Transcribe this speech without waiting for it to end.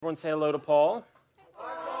Everyone say hello to Paul.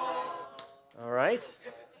 All right.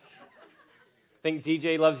 I think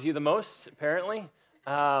DJ loves you the most, apparently.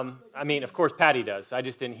 Of course, Patty does. I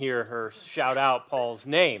just didn't hear her shout out Paul's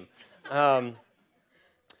name. I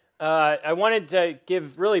wanted to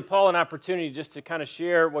give really Paul an opportunity just to kind of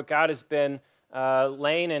share what God has been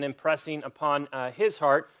laying and impressing upon his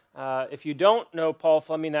heart. If you don't know Paul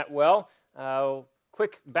Fleming that well,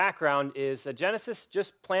 quick background is Genesis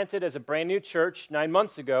just planted as a brand new church 9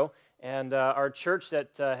 months ago, and our church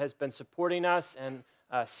that has been supporting us and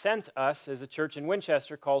sent us is a church in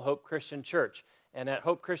Winchester called Hope Christian Church. And at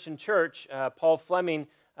Hope Christian Church, Paul Fleming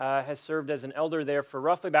has served as an elder there for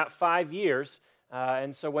roughly about 5 years.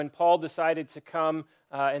 And so when Paul decided to come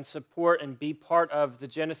and support and be part of the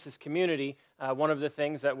Genesis community, one of the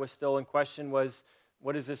things that was still in question was,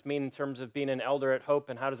 what does this mean in terms of being an elder at Hope,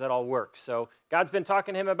 and how does that all work? So God's been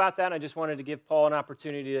talking to him about that, and I just wanted to give Paul an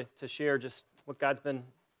opportunity to share just what God's been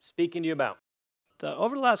speaking to you about.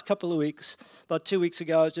 Over the last couple of weeks, about 2 weeks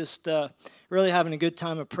ago, I was just really having a good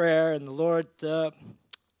time of prayer, and the Lord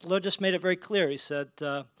just made it very clear. He said,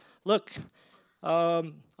 look,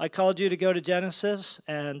 I called you to go to Genesis,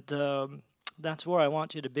 and that's where I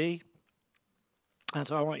want you to be. That's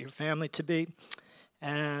where I want your family to be.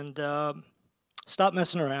 And stop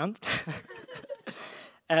messing around.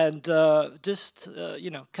 And just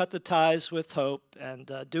cut the ties with Hope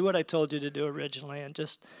and do what I told you to do originally, and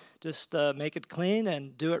just make it clean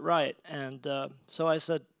and do it right. And so I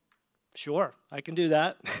said, sure, I can do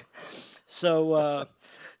that. So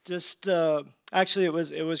actually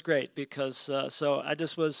it was great because so I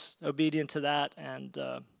just was obedient to that, and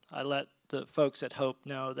I let the folks at Hope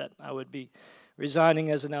know that I would be resigning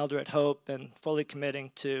as an elder at Hope and fully committing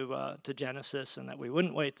to Genesis, and that we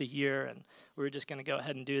wouldn't wait the year, and we were just going to go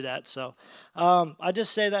ahead and do that. So I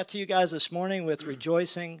just say that to you guys this morning with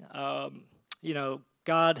rejoicing.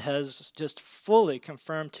 God has just fully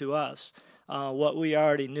confirmed to us what we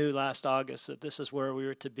already knew last August, that this is where we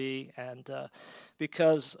were to be, and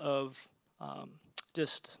because of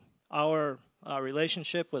just our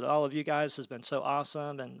relationship with all of you guys has been so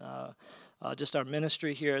awesome, and just our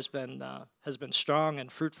ministry here has been strong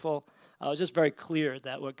and fruitful. It was just very clear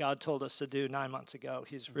that what God told us to do 9 months ago,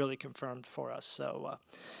 He's really confirmed for us. So,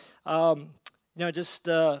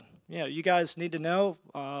 you guys need to know.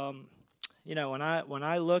 When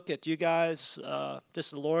I look at you guys,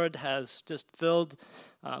 just the Lord has just filled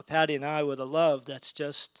Patty and I with a love that's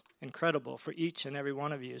just incredible for each and every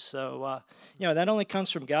one of you. So, that only comes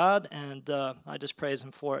from God, and I just praise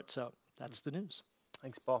Him for it. So that's the news.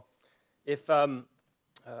 Thanks, Paul. If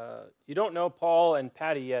you don't know Paul and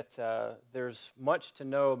Patty yet, there's much to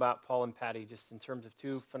know about Paul and Patty, just in terms of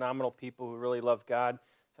two phenomenal people who really love God,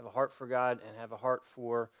 have a heart for God, and have a heart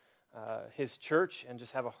for His church, and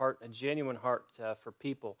just have a genuine heart for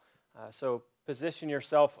people. So position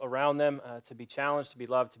yourself around them to be challenged, to be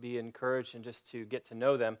loved, to be encouraged, and just to get to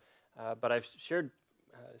know them. But I've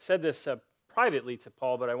said this privately to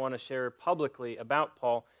Paul, but I want to share publicly about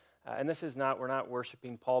Paul. And we're not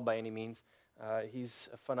worshiping Paul by any means. He's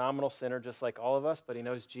a phenomenal sinner just like all of us, but he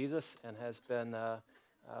knows Jesus and has been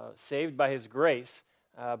saved by His grace.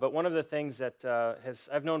 But one of the things that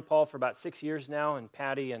I've known Paul for about 6 years now, and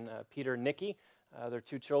Patty and Peter and Nikki, their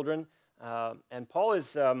two children. And Paul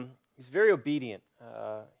he's very obedient.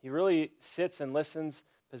 He really sits and listens,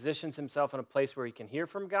 positions himself in a place where he can hear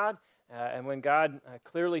from God. And when God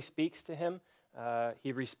clearly speaks to him,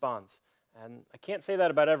 he responds. And I can't say that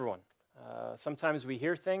about everyone. Sometimes we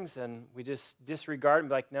hear things and we just disregard and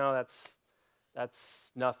be like, no,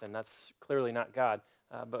 that's nothing. That's clearly not God.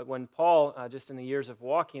 But when Paul, just in the years of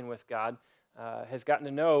walking with God, has gotten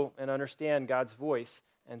to know and understand God's voice,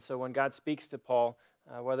 and so when God speaks to Paul,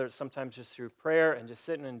 whether it's sometimes just through prayer and just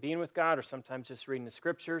sitting and being with God, or sometimes just reading the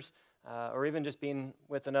scriptures, or even just being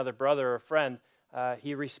with another brother or friend,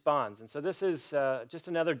 he responds. And so this is just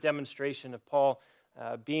another demonstration of Paul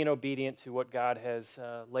being obedient to what God has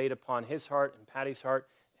laid upon his heart and Patty's heart,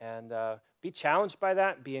 and be challenged by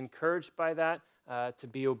that, be encouraged by that, to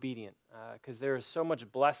be obedient, because there is so much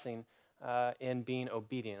blessing in being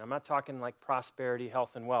obedient. I'm not talking like prosperity,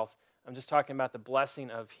 health, and wealth. I'm just talking about the blessing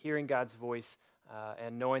of hearing God's voice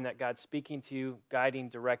and knowing that God's speaking to you, guiding,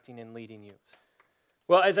 directing, and leading you.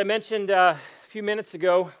 Well, as I mentioned a few minutes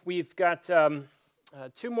ago, we've got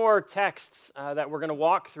two more texts that we're going to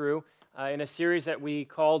walk through in a series that we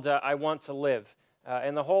called I Want to Live.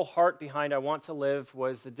 And the whole heart behind I Want to Live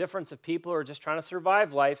was the difference of people who are just trying to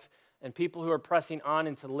survive life and people who are pressing on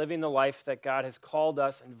into living the life that God has called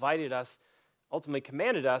us, invited us, ultimately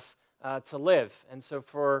commanded us to live. And so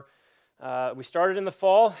for We started in the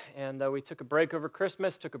fall, and we took a break over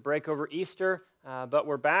Christmas, took a break over Easter, but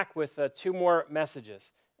we're back with 2 more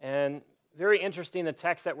messages. And very interesting, the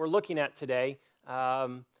text that we're looking at today.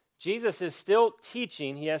 Jesus is still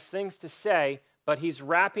teaching. He has things to say, but he's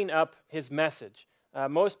wrapping up his message.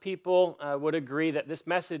 Most people would agree that this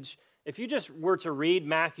message, if you just were to read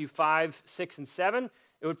Matthew 5, 6, and 7,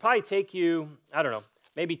 it would probably take you, I don't know,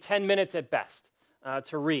 maybe 10 minutes at best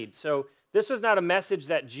to read. So this was not a message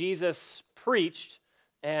that Jesus preached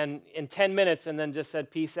and in 10 minutes and then just said,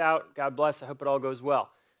 peace out, God bless, I hope it all goes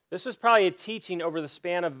well. This was probably a teaching over the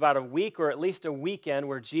span of about a week or at least a weekend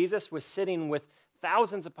where Jesus was sitting with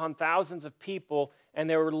thousands upon thousands of people and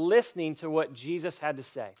they were listening to what Jesus had to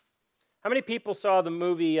say. How many people saw the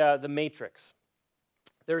movie The Matrix?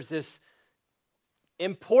 There's this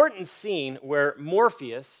important scene where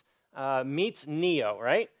Morpheus meets Neo,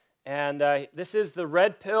 right? And this is the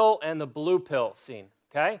red pill and the blue pill scene,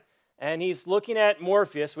 okay? And he's looking at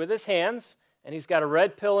Morpheus with his hands, and he's got a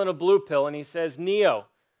red pill and a blue pill, and he says, Neo,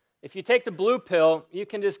 if you take the blue pill, you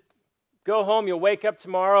can just go home, you'll wake up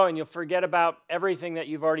tomorrow, and you'll forget about everything that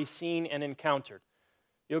you've already seen and encountered.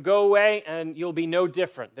 You'll go away, and you'll be no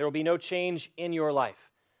different. There will be no change in your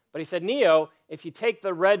life. But he said, Neo, if you take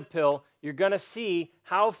the red pill, you're going to see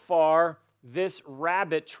how far this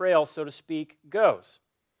rabbit trail, so to speak, goes.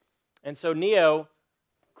 And so Neo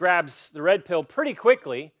grabs the red pill pretty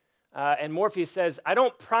quickly, and Morpheus says, I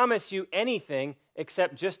don't promise you anything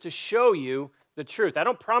except just to show you the truth. I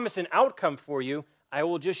don't promise an outcome for you. I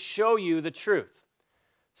will just show you the truth.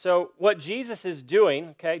 So what Jesus is doing,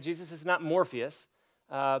 okay, Jesus is not Morpheus,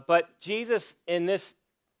 but Jesus in this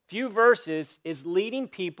few verses is leading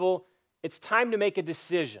people. It's time to make a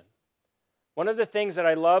decision. One of the things that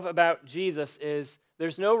I love about Jesus is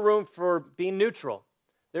there's no room for being neutral.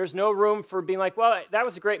 There's no room for being like, well, that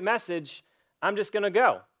was a great message. I'm just going to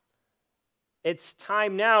go. It's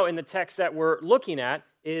time now in the text that we're looking at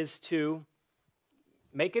is to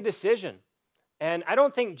make a decision. And I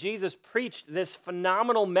don't think Jesus preached this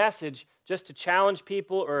phenomenal message just to challenge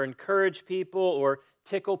people or encourage people or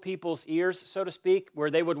tickle people's ears, so to speak, where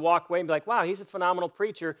they would walk away and be like, wow, he's a phenomenal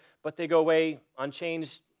preacher, but they go away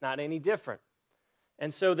unchanged, not any different.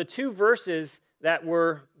 And so the 2 verses that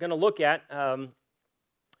we're going to look at,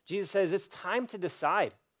 Jesus says it's time to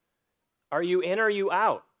decide. Are you in or are you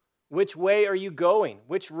out? Which way are you going?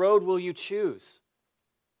 Which road will you choose?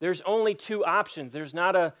 There's only 2 options. There's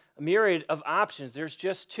not a myriad of options. There's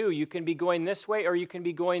just 2. You can be going this way or you can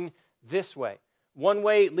be going this way. One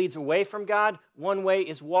way leads away from God. One way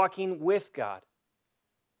is walking with God.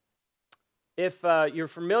 If you're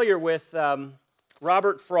familiar with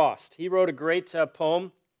Robert Frost, he wrote a great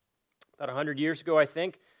poem about 100 years ago, I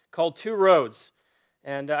think, called Two Roads.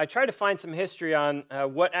 And I tried to find some history on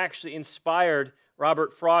what actually inspired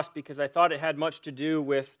Robert Frost because I thought it had much to do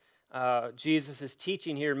with Jesus'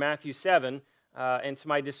 teaching here in Matthew 7. And to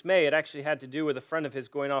my dismay, it actually had to do with a friend of his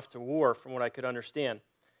going off to war, from what I could understand.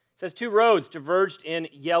 It says, 2 roads diverged in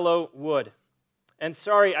yellow wood, and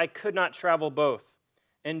sorry I could not travel both.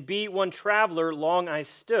 And be one traveler long I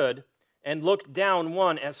stood, and looked down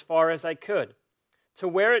one as far as I could. To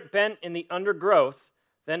where it bent in the undergrowth,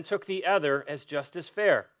 then took the other as just as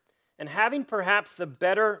fair. And having perhaps the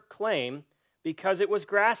better claim, because it was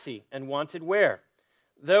grassy and wanted wear.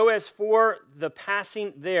 Though as for the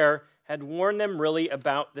passing there, had worn them really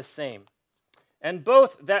about the same. And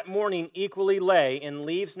both that morning equally lay, in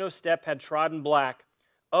leaves no step had trodden black.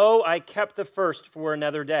 Oh, I kept the first for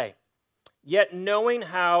another day. Yet knowing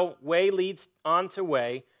how way leads on to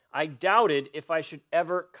way, I doubted if I should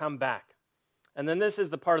ever come back. And then this is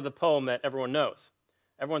the part of the poem that everyone knows.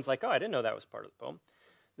 Everyone's like, oh, I didn't know that was part of the poem.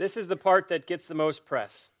 This is the part that gets the most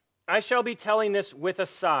press. I shall be telling this with a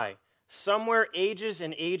sigh. Somewhere ages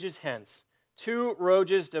and ages hence, 2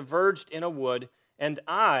 roads diverged in a wood, and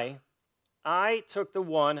I took the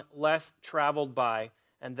one less traveled by,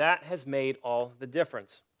 and that has made all the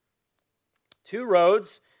difference. 2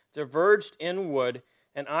 roads diverged in wood,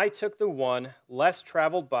 and I took the one less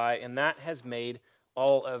traveled by, and that has made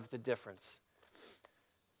all of the difference.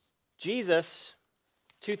 Jesus,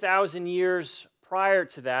 2,000 years prior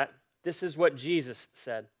to that, this is what Jesus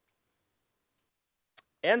said.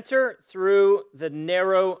 Enter through the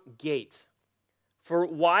narrow gate. For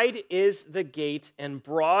wide is the gate, and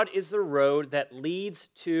broad is the road that leads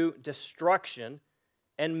to destruction,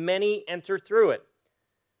 and many enter through it.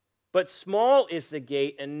 But small is the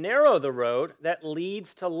gate, and narrow the road that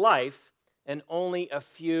leads to life, and only a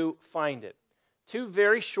few find it. 2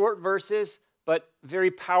 very short verses, but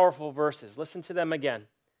very powerful verses. Listen to them again.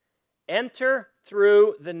 Enter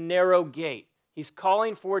through the narrow gate. He's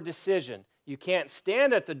calling for decision. You can't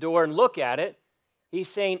stand at the door and look at it. He's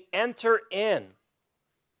saying, enter in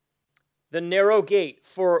the narrow gate.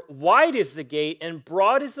 For wide is the gate and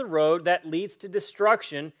broad is the road that leads to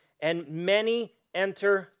destruction, and many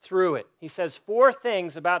enter through it. He says 4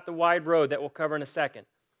 things about the wide road that we'll cover in a second.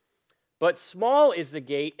 But small is the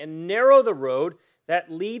gate and narrow the road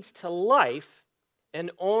that leads to life,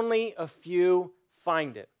 and only a few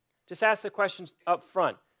find it. Just ask the question up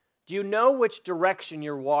front. Do you know which direction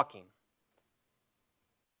you're walking?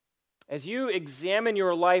 As you examine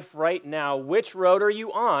your life right now, which road are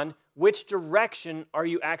you on? Which direction are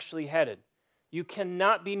you actually headed? You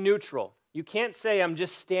cannot be neutral. You can't say, I'm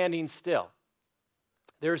just standing still.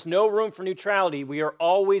 There's no room for neutrality. We are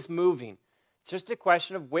always moving. It's just a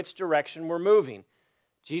question of which direction we're moving.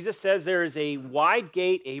 Jesus says there is a wide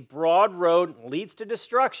gate, a broad road, leads to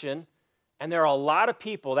destruction, and there are a lot of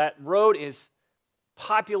people. That road is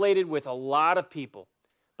populated with a lot of people.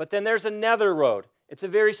 But then there's another road. It's a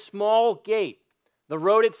very small gate. The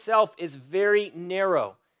road itself is very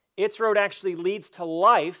narrow. Its road actually leads to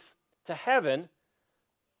life, to heaven,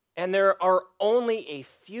 and there are only a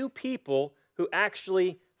few people who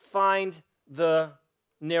actually find the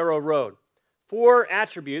narrow road. 4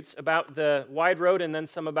 attributes about the wide road and then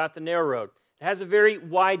some about the narrow road. It has a very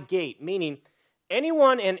wide gate, meaning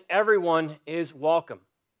anyone and everyone is welcome.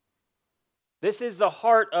 This is the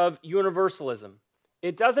heart of universalism.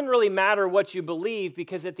 It doesn't really matter what you believe,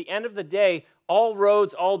 because at the end of the day, all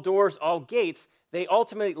roads, all doors, all gates, they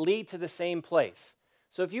ultimately lead to the same place.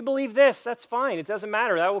 So if you believe this, that's fine. It doesn't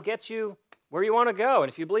matter. That will get you where you want to go.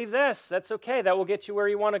 And if you believe this, that's okay. That will get you where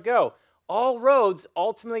you want to go. All roads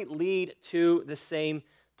ultimately lead to the same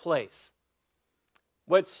place.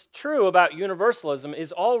 What's true about universalism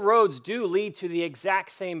is all roads do lead to the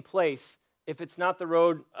exact same place if it's not the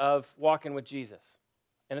road of walking with Jesus,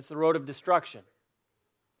 and it's the road of destruction.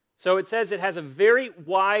 So it says it has a very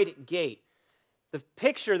wide gate. The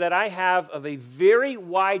picture that I have of a very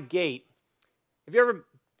wide gate, have you ever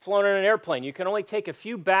flown in an airplane? You can only take a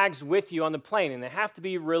few bags with you on the plane, and they have to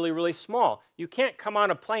be really, really small. You can't come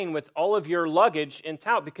on a plane with all of your luggage in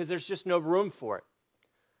tow because there's just no room for it.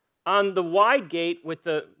 On the wide gate, with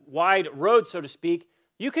the wide road, so to speak,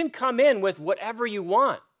 you can come in with whatever you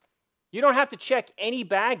want. You don't have to check any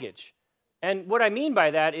baggage. And what I mean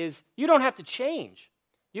by that is you don't have to change.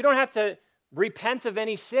 You don't have to repent of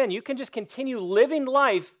any sin. You can just continue living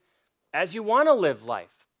life as you want to live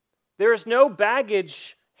life. There is no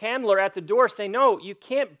baggage handler at the door saying, no, you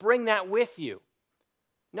can't bring that with you.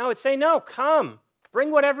 No, it's saying, no, come.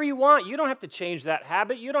 Bring whatever you want. You don't have to change that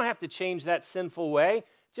habit. You don't have to change that sinful way.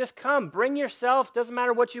 Just come. Bring yourself. Doesn't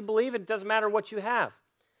matter what you believe. It doesn't matter what you have.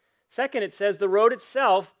 Second, it says the road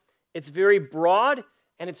itself, it's very broad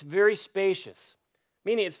and it's very spacious,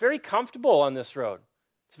 meaning it's very comfortable on this road.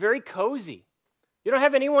 It's very cozy. You don't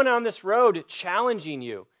have anyone on this road challenging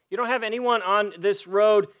you. You don't have anyone on this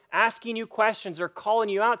road asking you questions or calling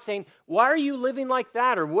you out saying, why are you living like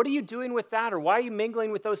that? Or what are you doing with that? Or why are you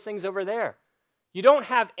mingling with those things over there? You don't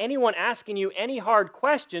have anyone asking you any hard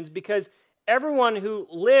questions, because everyone who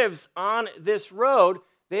lives on this road,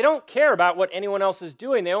 they don't care about what anyone else is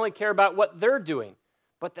doing. They only care about what they're doing.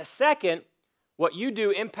 But the second what you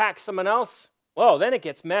do impacts someone else, well, then it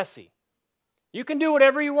gets messy. You can do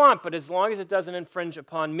whatever you want, but as long as it doesn't infringe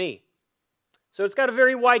upon me. So it's got a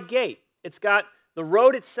very wide gate. The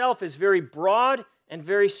road itself is very broad and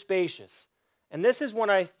very spacious. And this is when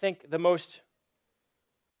I think the most,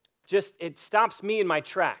 it stops me in my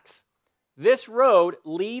tracks. This road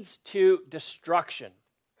leads to destruction.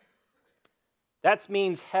 That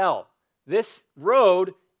means hell. This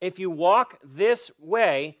road, if you walk this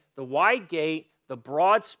way, the wide gate, the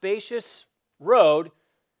broad, spacious road,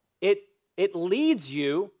 it leads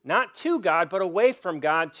you, not to God, but away from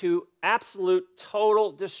God, to absolute,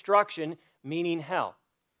 total destruction, meaning hell.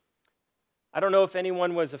 I don't know if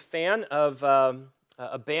anyone was a fan of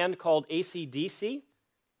a band called AC/DC.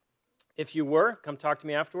 If you were, come talk to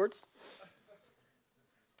me afterwards.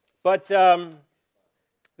 But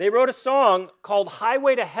they wrote a song called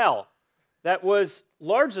Highway to Hell that was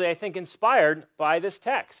largely, I think, inspired by this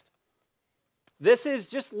text. This is,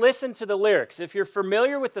 just listen to the lyrics. If you're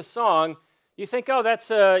familiar with the song, you think, oh, that's,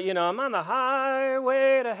 I'm on the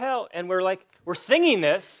highway to hell. And we're singing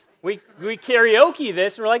this. We karaoke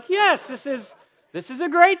this. And we're like, yes, this is a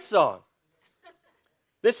great song.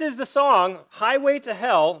 This is the song Highway to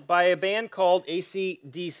Hell by a band called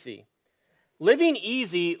AC/DC. Living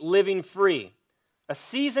easy, living free. A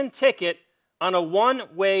season ticket on a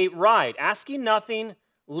one-way ride. Asking nothing,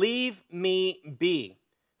 leave me be.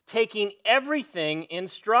 Taking everything in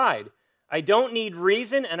stride. I don't need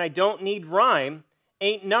reason and I don't need rhyme.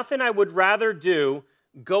 ain't nothing I would rather do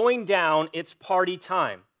going down, it's party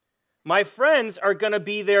time. My friends are going to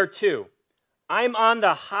be there too. I'm on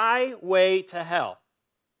the highway to hell.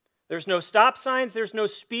 There's no stop signs, there's no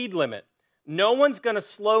speed limit. No one's going to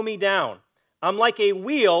slow me down. I'm like a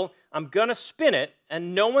wheel, I'm going to spin it,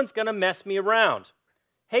 and no one's going to mess me around.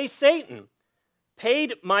 Hey, Satan,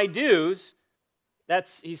 paid my dues.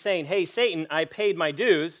 He's saying, hey, Satan, I paid my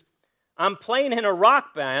dues. I'm playing in a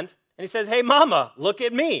rock band, and he says, hey, Mama, look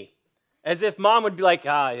at me. As if Mom would be like,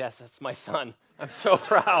 yes, that's my son. I'm so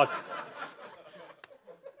proud.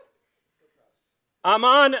 I'm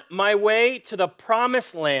on my way to the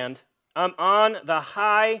promised land. I'm on the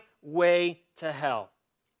highway to hell.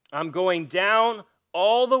 I'm going down,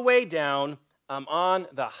 all the way down. I'm on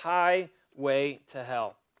the highway to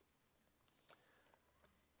hell.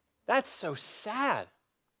 That's so sad.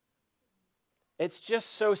 It's just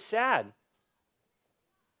so sad.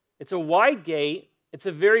 It's a wide gate. It's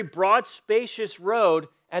a very broad, spacious road,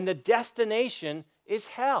 and the destination is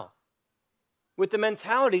hell. With the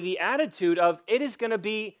mentality, the attitude of it is going to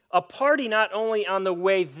be a party not only on the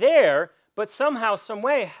way there, but somehow, some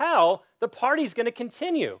way, hell, the party's going to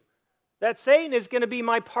continue. That Satan is going to be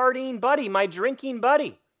my partying buddy, my drinking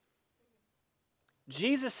buddy.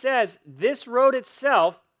 Jesus says this road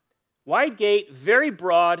itself, wide gate, very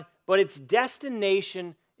broad, but its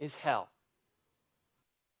destination is hell.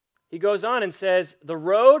 He goes on and says, the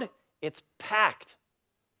road, it's packed.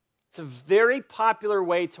 It's a very popular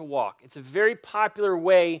way to walk. It's a very popular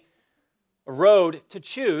road to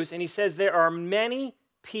choose. And he says there are many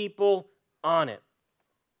people on it.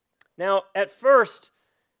 Now, at first,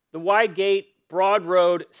 the wide gate, broad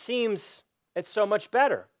road seems it's so much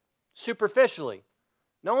better, superficially.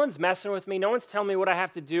 No one's messing with me. No one's telling me what I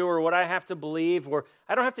have to do or what I have to believe, or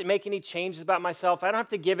I don't have to make any changes about myself. I don't have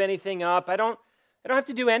to give anything up. I don't have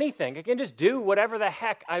to do anything. I can just do whatever the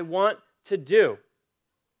heck I want to do.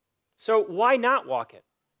 So why not walk it?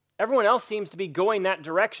 Everyone else seems to be going that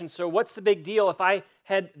direction, so what's the big deal if I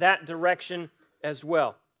head that direction as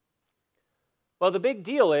well? Well, the big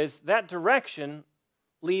deal is that direction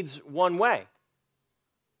leads one way.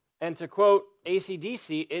 And to quote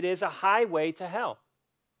AC/DC, it is a highway to hell.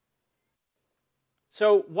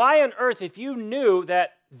 So why on earth, if you knew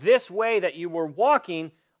that this way that you were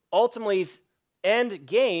walking, ultimately's end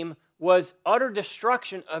game was utter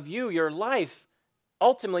destruction of you, your life,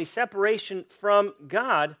 ultimately separation from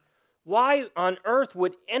God, why on earth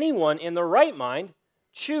would anyone in their right mind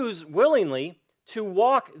choose willingly to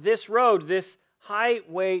walk this road, this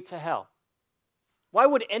highway to hell? Why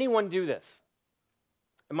would anyone do this?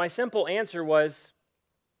 And my simple answer was,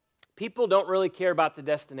 people don't really care about the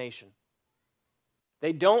destination.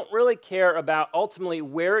 They don't really care about ultimately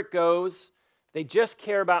where it goes. They just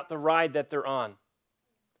care about the ride that they're on.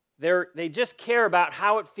 They just care about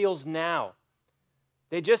how it feels now.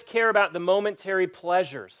 They just care about the momentary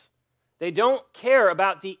pleasures. They don't care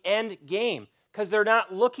about the end game because they're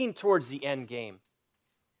not looking towards the end game.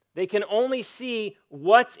 They can only see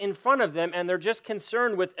what's in front of them, and they're just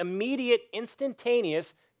concerned with immediate,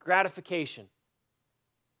 instantaneous gratification.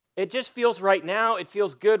 It just feels right now. It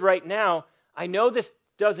feels good right now. I know this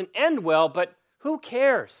doesn't end well, but who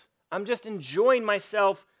cares? I'm just enjoying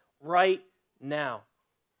myself right now.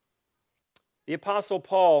 The Apostle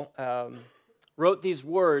Paul wrote these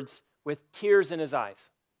words with tears in his eyes.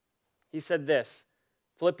 He said this,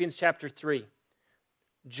 Philippians chapter 3,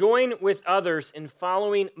 join with others in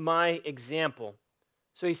following my example.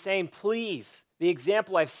 So he's saying, please, the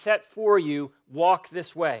example I've set for you, walk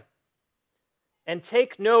this way. And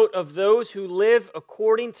take note of those who live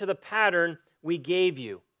according to the pattern we gave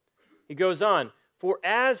you. He goes on, for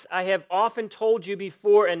as I have often told you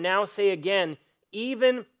before and now say again,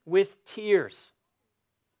 even with tears.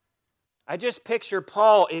 I just picture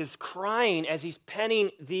Paul is crying as he's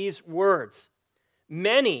penning these words.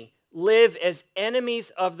 Many live as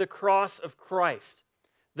enemies of the cross of Christ.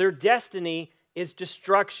 Their destiny is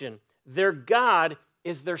destruction. Their God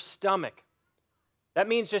is their stomach. That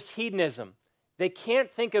means just hedonism. They can't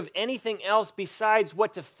think of anything else besides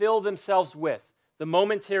what to fill themselves with, the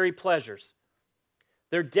momentary pleasures.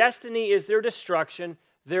 Their destiny is their destruction.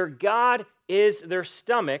 Their God is their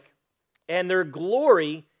stomach, and their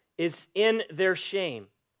glory is in their shame.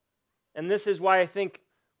 And this is why I think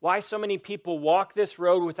why so many people walk this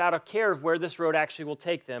road without a care of where this road actually will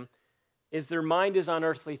take them, is their mind is on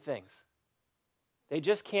earthly things. They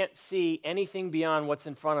just can't see anything beyond what's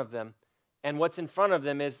in front of them. And what's in front of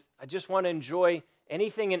them is, I just want to enjoy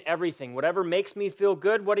anything and everything, whatever makes me feel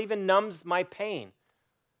good, what even numbs my pain.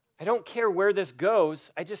 I don't care where this goes.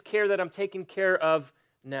 I just care that I'm taken care of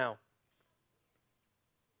now.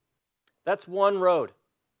 That's one road.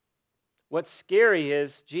 What's scary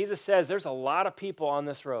is Jesus says there's a lot of people on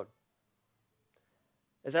this road.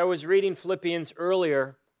 As I was reading Philippians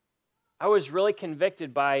earlier, I was really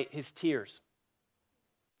convicted by his tears.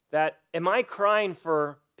 That, am I crying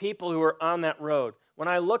for people who are on that road? When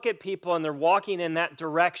I look at people and they're walking in that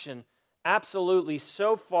direction, absolutely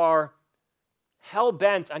so far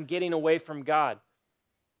hell-bent on getting away from God,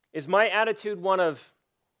 is my attitude one of,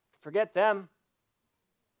 forget them?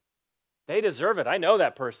 They deserve it. I know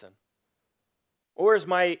that person. Or is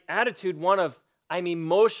my attitude one of, I'm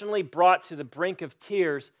emotionally brought to the brink of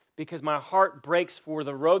tears because my heart breaks for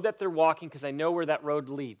the road that they're walking because I know where that road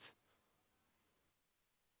leads?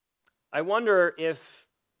 I wonder if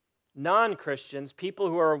non-Christians, people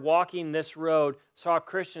who are walking this road, saw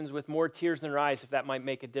Christians with more tears in their eyes, if that might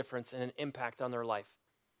make a difference and an impact on their life.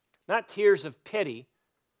 Not tears of pity,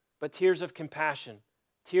 but tears of compassion.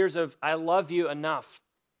 Tears of, I love you enough.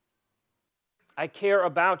 I care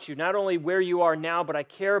about you, not only where you are now, but I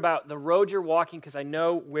care about the road you're walking because I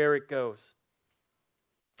know where it goes.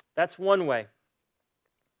 That's one way.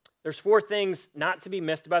 There's 4 things not to be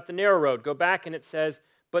missed about the narrow road. Go back and it says,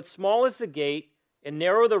 but small is the gate and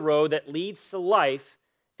narrow the road that leads to life,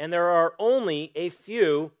 and there are only a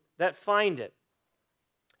few that find it.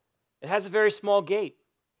 It has a very small gate.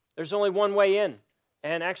 There's only one way in.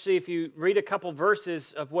 And actually, if you read a couple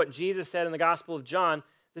verses of what Jesus said in the Gospel of John,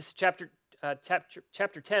 this is chapter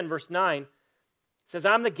 10, verse 9, it says,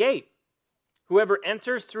 I'm the gate. Whoever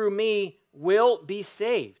enters through me will be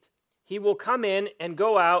saved. He will come in and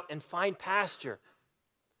go out and find pasture.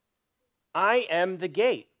 I am the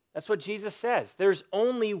gate. That's what Jesus says. There's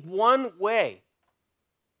only one way.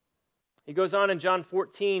 He goes on in John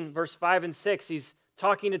 14, verse 5 and 6. He's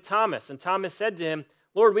talking to Thomas, and Thomas said to him,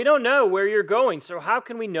 Lord, we don't know where you're going, so how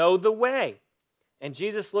can we know the way? And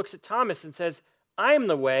Jesus looks at Thomas and says, I am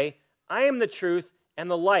the way, I am the truth,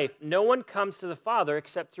 and the life. No one comes to the Father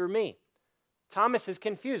except through me. Thomas is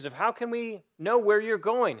confused of how can we know where you're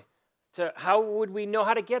going? How would we know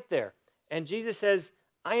how to get there? And Jesus says,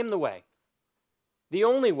 I am the way. The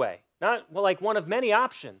only way, not like one of many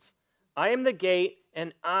options. I am the gate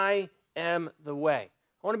and I am the way.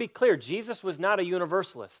 I want to be clear, Jesus was not a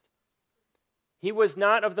universalist. He was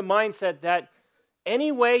not of the mindset that any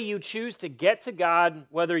way you choose to get to God,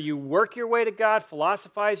 whether you work your way to God,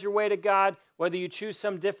 philosophize your way to God, whether you choose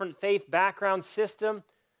some different faith background system,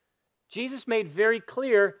 Jesus made very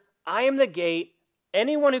clear, I am the gate.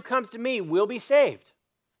 Anyone who comes to me will be saved.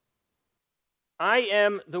 I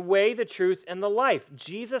am the way, the truth, and the life.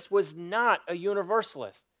 Jesus was not a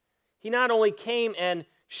universalist. He not only came and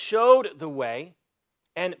showed the way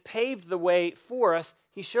and paved the way for us,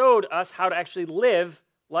 he showed us how to actually live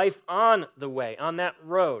life on the way, on that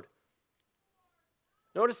road.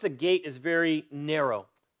 Notice the gate is very narrow.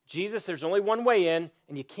 Jesus, there's only one way in,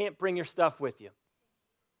 and you can't bring your stuff with you.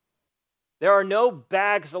 There are no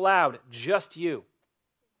bags allowed, just you.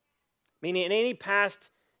 Meaning any past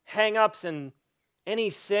hang-ups and any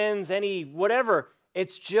sins, any whatever,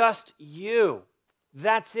 it's just you.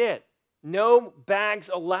 That's it. No bags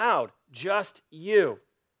allowed, just you.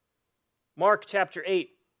 Mark chapter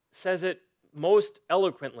 8 says it most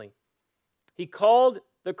eloquently. He called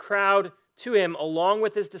the crowd to him along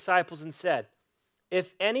with his disciples and said,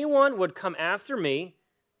 if anyone would come after me,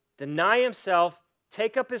 deny himself,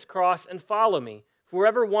 take up his cross, and follow me. For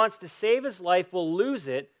whoever wants to save his life will lose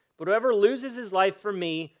it, but whoever loses his life for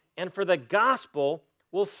me and for the gospel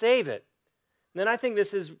will save it. And then I think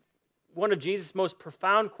this is one of Jesus' most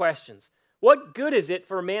profound questions. What good is it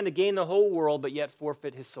for a man to gain the whole world but yet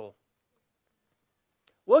forfeit his soul?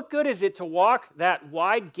 What good is it to walk that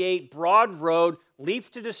wide gate, broad road, leads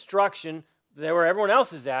to destruction, there where everyone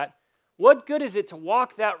else is at? What good is it to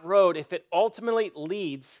walk that road if it ultimately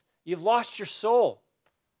leads, you've lost your soul?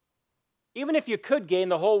 Even if you could gain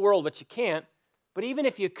the whole world, but you can't, but even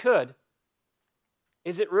if you could,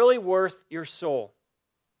 is it really worth your soul?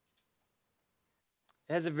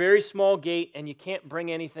 It has a very small gate and you can't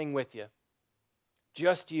bring anything with you.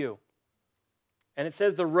 Just you. And it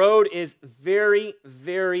says the road is very,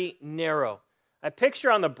 very narrow. I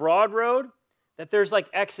picture on the broad road that there's like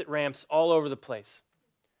exit ramps all over the place.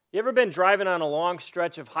 You ever been driving on a long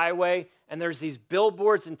stretch of highway and there's these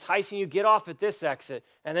billboards enticing you, get off at this exit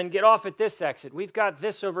and then get off at this exit. We've got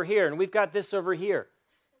this over here and we've got this over here.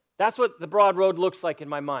 That's what the broad road looks like in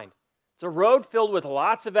my mind. It's a road filled with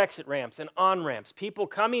lots of exit ramps and on-ramps, people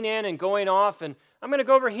coming in and going off, and I'm going to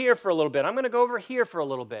go over here for a little bit. I'm going to go over here for a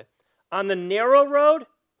little bit. On the narrow road,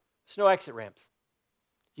 there's no exit ramps.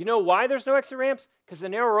 You know why there's no exit ramps? Because the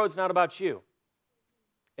narrow road's not about you.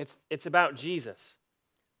 It's about Jesus.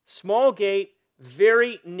 Small gate,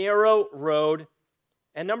 very narrow road,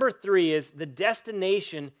 And number 3 is the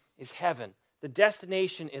destination is heaven. The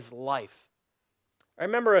destination is life. I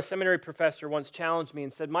remember a seminary professor once challenged me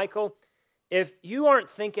and said, Michael, if you aren't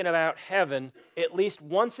thinking about heaven at least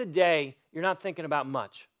once a day, you're not thinking about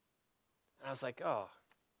much. And I was like, oh.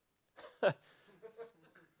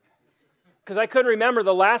 Because I couldn't remember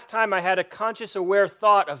the last time I had a conscious, aware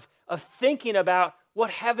thought of thinking about what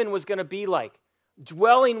heaven was going to be like,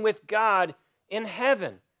 dwelling with God in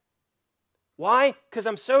heaven. Why? Because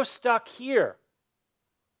I'm so stuck here.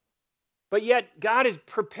 But yet, God is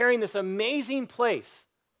preparing this amazing place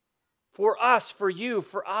for us, for you,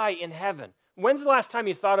 for I in heaven. When's the last time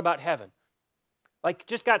you thought about heaven? Like,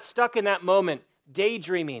 just got stuck in that moment,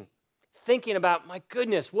 daydreaming, thinking about, my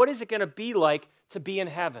goodness, what is it going to be like to be in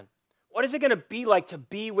heaven? What is it going to be like to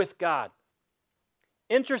be with God?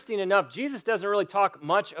 Interesting enough, Jesus doesn't really talk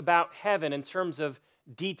much about heaven in terms of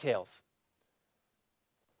details.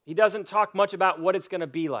 He doesn't talk much about what it's going to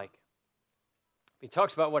be like. He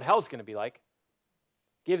talks about what hell's going to be like.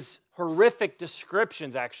 Gives horrific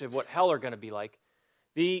descriptions, actually, of what hell are going to be like.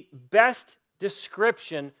 The best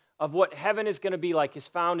description of what heaven is going to be like is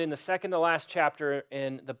found in the second to last chapter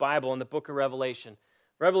in the Bible, in the book of Revelation.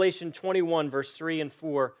 Revelation 21, verse 3 and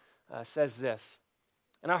 4 says this.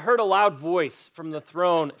 And I heard a loud voice from the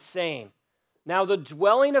throne saying, now the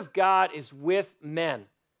dwelling of God is with men,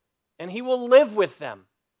 and he will live with them.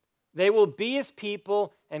 They will be his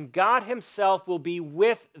people, and God himself will be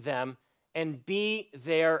with them and be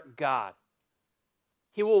their God.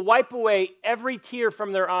 He will wipe away every tear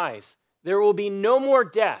from their eyes. There will be no more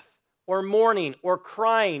death, or mourning, or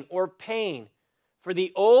crying, or pain, for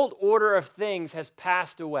the old order of things has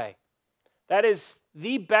passed away. That is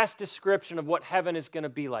the best description of what heaven is going to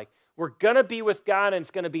be like. We're going to be with God, and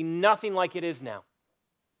it's going to be nothing like it is now.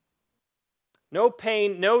 No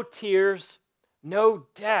pain, no tears, no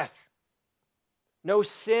death, no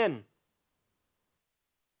sin.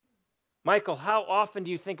 Michael, how often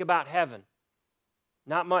do you think about heaven?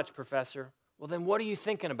 Not much, Professor. Well, then what are you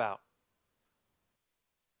thinking about?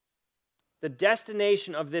 The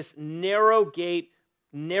destination of this narrow gate,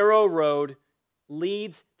 narrow road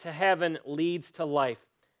leads to heaven, leads to life.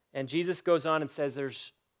 And Jesus goes on and says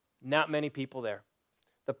there's not many people there.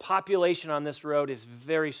 The population on this road is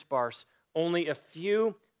very sparse. Only a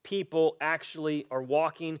few people actually are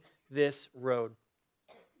walking this road.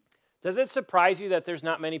 Does it surprise you that there's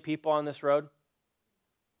not many people on this road?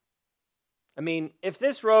 I mean, if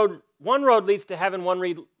this road, one road leads to heaven,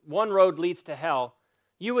 one road leads to hell,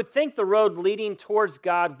 you would think the road leading towards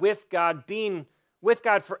God, with God, being with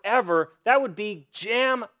God forever, that would be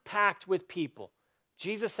jam-packed with people.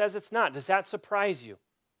 Jesus says it's not. Does that surprise you?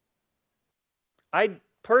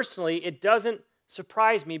 Personally, it doesn't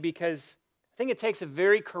surprise me because I think it takes a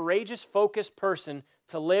very courageous, focused person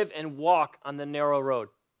to live and walk on the narrow road.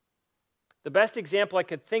 The best example I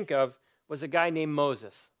could think of was a guy named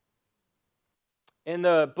Moses. In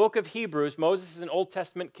the book of Hebrews, Moses is an Old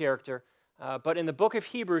Testament character, but in the book of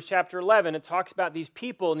Hebrews, chapter 11, it talks about these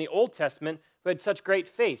people in the Old Testament who had such great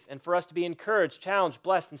faith, and for us to be encouraged, challenged,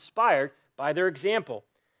 blessed, inspired by their example.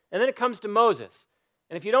 And then it comes to Moses.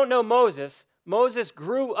 And if you don't know Moses, Moses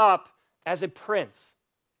grew up as a prince,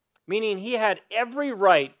 meaning he had every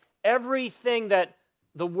right, everything that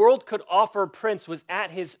the world could offer a prince was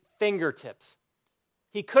at his fingertips.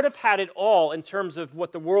 He could have had it all in terms of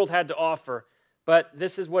what the world had to offer, but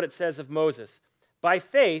this is what it says of Moses. By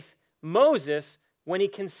faith, Moses, when he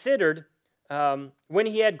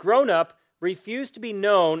had grown up, refused to be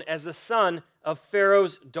known as the son of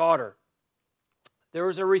Pharaoh's daughter. There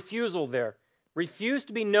was a refusal there. Refused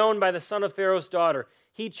to be known by the son of Pharaoh's daughter.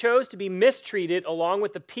 He chose to be mistreated along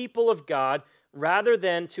with the people of God rather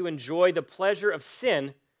than to enjoy the pleasure of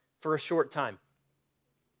sin for a short time.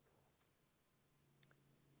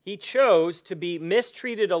 He chose to be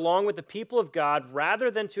mistreated along with the people of God rather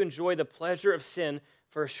than to enjoy the pleasure of sin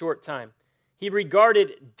for a short time. He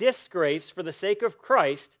regarded disgrace for the sake of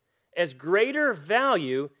Christ as greater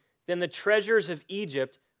value than the treasures of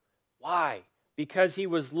Egypt. Why? Because he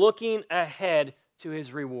was looking ahead to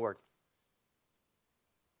his reward.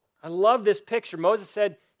 I love this picture. Moses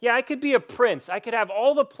said, yeah, I could be a prince. I could have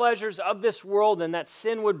all the pleasures of this world and that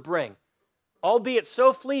sin would bring. Albeit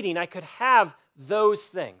so fleeting, I could have those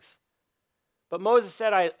things. But Moses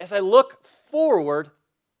said, as I look forward,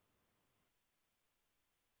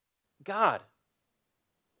 God,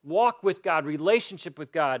 walk with God, relationship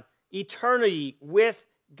with God, eternity with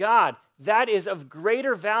God, that is of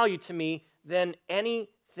greater value to me than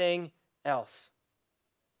anything else.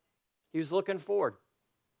 He was looking forward.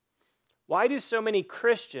 Why do so many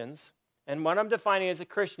Christians, and what I'm defining as a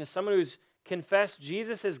Christian is someone who's confessed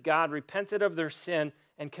Jesus as God, repented of their sin,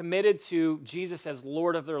 and committed to Jesus as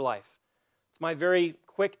Lord of their life. It's my very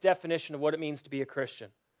quick definition of what it means to be a Christian.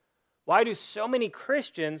 Why do so many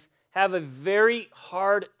Christians have a very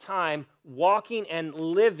hard time walking and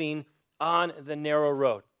living on the narrow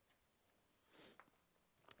road?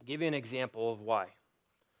 I'll give you an example of why.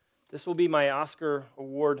 This will be my Oscar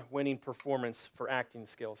award-winning performance for acting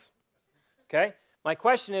skills. Okay? My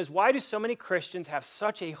question is, why do so many Christians have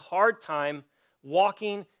such a hard time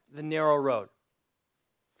walking the narrow road?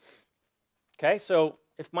 Okay, so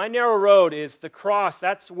if my narrow road is the cross,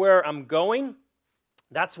 that's where I'm going,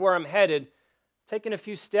 that's where I'm headed, taking a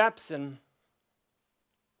few steps and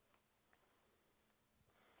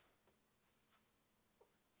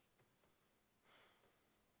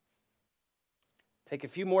take a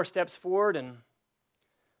few more steps forward and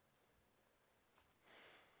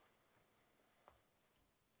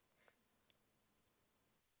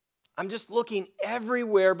I'm just looking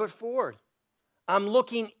everywhere but forward. I'm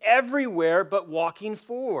looking everywhere but walking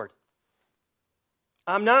forward.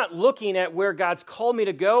 I'm not looking at where God's called me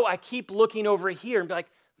to go. I keep looking over here and be like,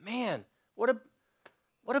 man, what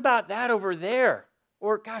about that over there?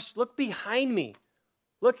 Or, gosh, look behind me.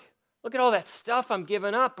 Look at all that stuff I'm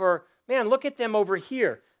giving up. Or, man, look at them over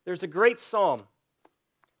here. There's a great psalm.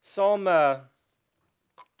 Psalm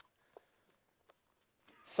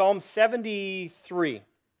 73.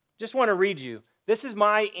 Just want to read you. This is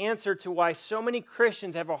my answer to why so many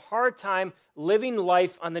Christians have a hard time living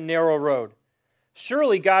life on the narrow road.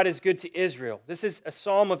 Surely God is good to Israel. This is a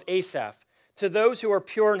psalm of Asaph. To those who are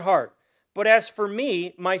pure in heart. But as for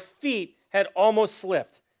me, my feet had almost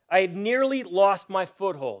slipped. I had nearly lost my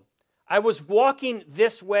foothold. I was walking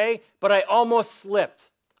this way, but I almost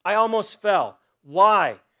slipped. I almost fell.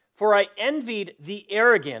 Why? For I envied the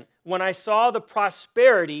arrogant when I saw the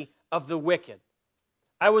prosperity of the wicked.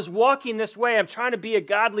 I was walking this way. I'm trying to be a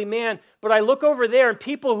godly man, but I look over there and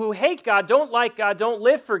people who hate God, don't like God, don't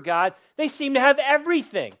live for God, they seem to have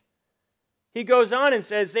everything. He goes on and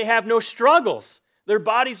says they have no struggles. Their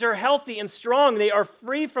bodies are healthy and strong. They are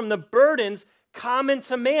free from the burdens common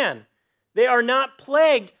to man. They are not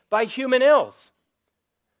plagued by human ills.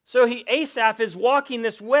 So Asaph is walking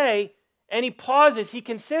this way and he pauses, he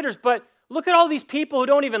considers, but look at all these people who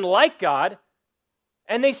don't even like God.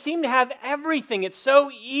 And they seem to have everything. It's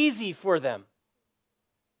so easy for them.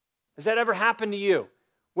 Has that ever happened to you?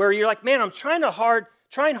 Where you're like, man, I'm trying hard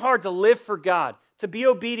to live for God, to be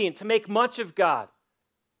obedient, to make much of God,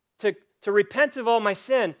 to repent of all my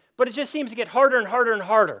sin, but it just seems to get harder and harder and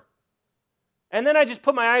harder. And then I just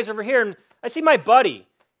put my eyes over here and I see my buddy.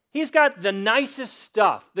 He's got the nicest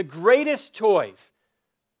stuff, the greatest toys,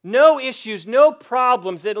 no issues, no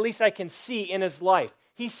problems that at least I can see in his life.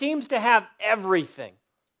 He seems to have everything.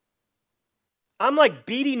 I'm like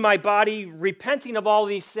beating my body, repenting of all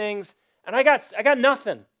these things, and I got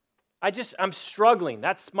nothing. I'm struggling.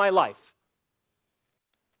 That's my life.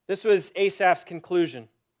 This was Asaph's conclusion.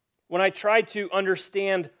 When I tried to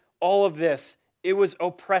understand all of this, it was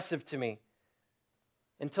oppressive to me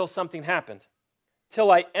until something happened. Till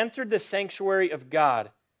I entered the sanctuary of God,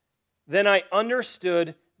 then I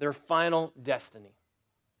understood their final destiny.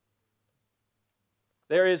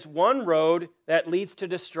 There is one road that leads to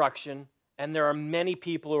destruction, and there are many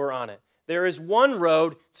people who are on it. There is one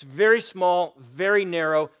road, it's very small, very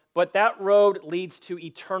narrow, but that road leads to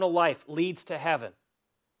eternal life, leads to heaven.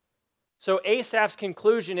 So Asaph's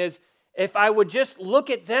conclusion is, if I would just look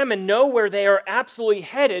at them and know where they are absolutely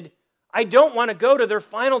headed, I don't want to go to their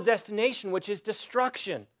final destination, which is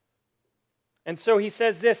destruction. And so he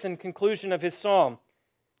says this in conclusion of his psalm,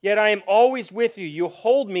 "Yet I am always with you. You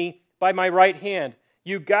hold me by my right hand.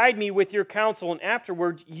 You guide me with your counsel, and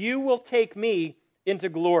afterwards you will take me into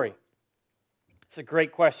glory." It's a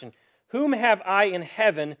great question. Whom have I in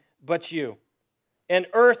heaven but you? And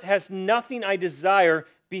earth has nothing I desire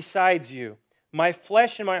besides you. My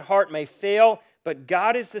flesh and my heart may fail, but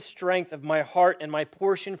God is the strength of my heart and my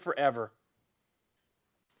portion forever.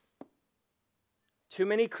 Too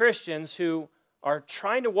many Christians who are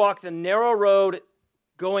trying to walk the narrow road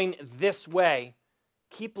going this way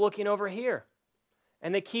keep looking over here.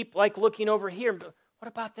 And they keep looking over here. What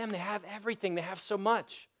about them? They have everything. They have so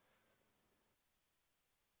much.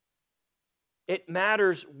 It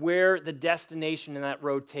matters where the destination in that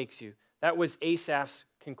road takes you. That was Asaph's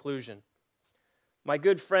conclusion. My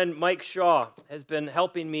good friend Mike Shaw has been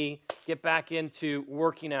helping me get back into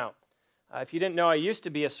working out. If you didn't know, I used to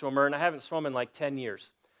be a swimmer, and I haven't swum in 10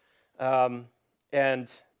 years.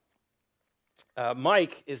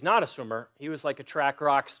 Mike is not a swimmer. He was like a track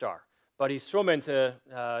rock star. But he's swimming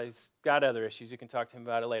he's got other issues. You can talk to him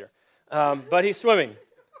about it later. But he's swimming.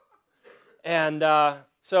 And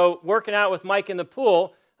So working out with Mike in the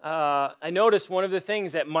pool, I noticed one of the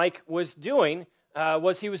things that Mike was doing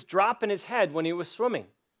was he was dropping his head when he was swimming.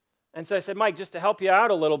 And so I said, Mike, just to help you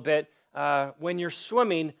out a little bit, when you're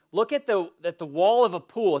swimming, look at the wall of a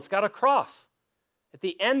pool. It's got a cross. At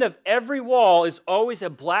the end of every wall is always a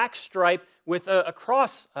black stripe with a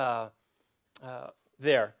cross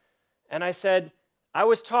there. And I said, I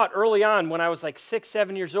was taught early on when I was like 6,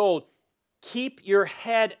 7 years old, keep your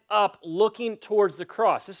head up looking towards the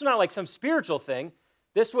cross. This is not like some spiritual thing.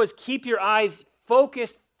 This was keep your eyes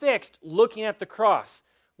focused, fixed, looking at the cross.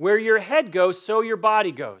 Where your head goes, so your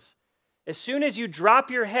body goes. As soon as you drop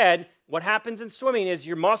your head, what happens in swimming is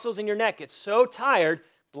your muscles in your neck get so tired,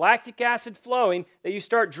 lactic acid flowing, that you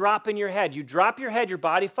start dropping your head. You drop your head, your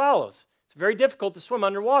body follows. It's very difficult to swim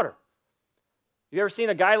underwater. You ever seen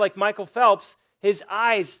a guy like Michael Phelps? His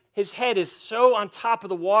head is so on top of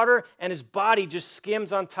the water, and his body just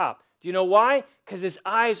skims on top. Do you know why? Because his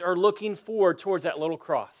eyes are looking forward towards that little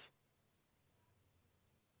cross.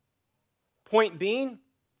 Point being,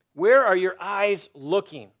 where are your eyes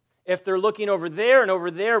looking? If they're looking over there and over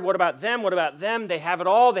there, what about them? What about them? They have it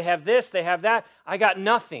all. They have this. They have that. I got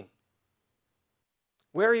nothing.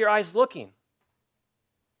 Where are your eyes looking?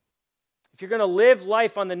 If you're going to live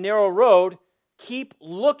life on the narrow road, keep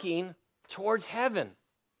looking towards heaven.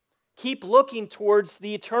 Keep looking towards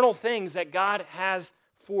the eternal things that God has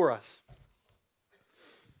for us.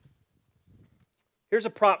 Here's a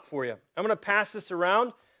prop for you. I'm going to pass this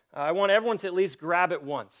around. I want everyone to at least grab it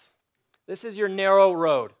once. This is your narrow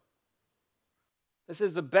road. This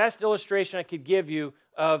is the best illustration I could give you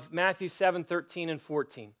of Matthew 7, 13, and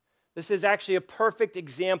 14. This is actually a perfect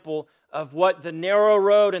example of what the narrow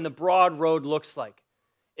road and the broad road looks like.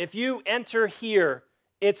 If you enter here,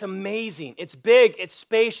 it's amazing. It's big, it's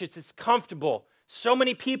spacious, it's comfortable. So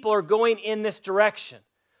many people are going in this direction.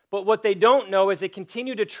 But what they don't know is they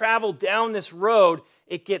continue to travel down this road.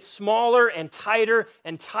 It gets smaller and tighter,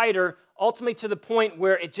 ultimately to the point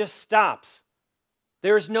where it just stops.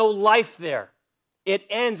 There is no life there. It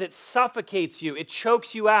ends, it suffocates you, it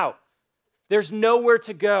chokes you out. There's nowhere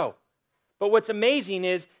to go. But what's amazing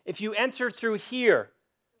is if you enter through here,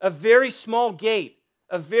 a very small gate,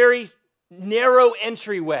 a very narrow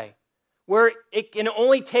entryway, where it can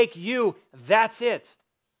only take you, that's it.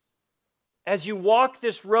 As you walk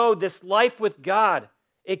this road, this life with God,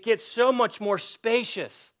 it gets so much more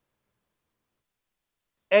spacious.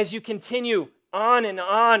 As you continue on and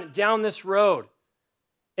on down this road,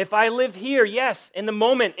 if I live here, yes, in the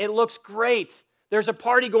moment, it looks great. There's a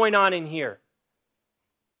party going on in here.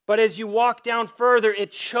 But as you walk down further,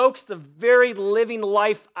 it chokes the very living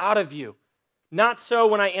life out of you. Not so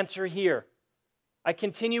when I enter here. I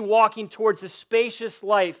continue walking towards the spacious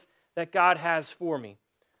life that God has for me.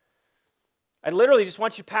 I literally just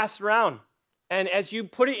want you to pass it around. And as you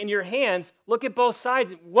put it in your hands, look at both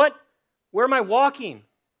sides. Where am I walking?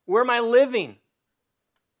 Where am I living?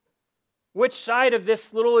 Which side of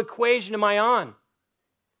this little equation am I on?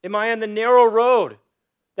 Am I on the narrow road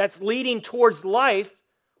that's leading towards life,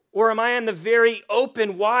 or am I on the very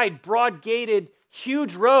open, wide, broad-gated,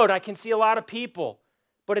 huge road? I can see a lot of people,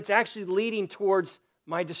 but it's actually leading towards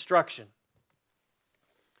my destruction.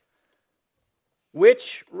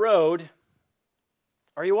 Which road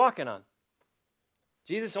are you walking on?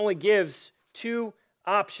 Jesus only gives two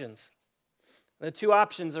options. The two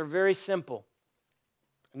options are very simple.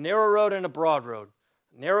 A narrow road and a broad road.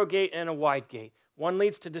 A narrow gate and a wide gate. One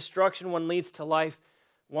leads to destruction, one leads to life.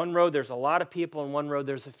 One road, there's a lot of people, and one road,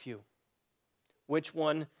 there's a few. Which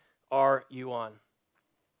one are you on?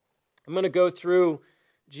 I'm going to go through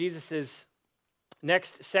Jesus'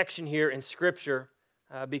 next section here in Scripture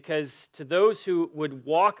because to those who would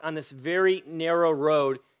walk on this very narrow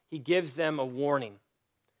road, he gives them a warning.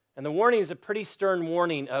 And the warning is a pretty stern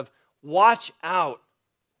warning of watch out.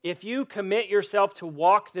 If you commit yourself to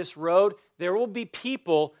walk this road, there will be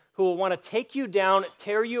people who will want to take you down,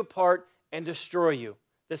 tear you apart, and destroy you.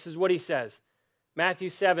 This is what he says. Matthew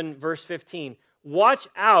 7, verse 15. Watch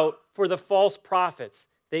out for the false prophets.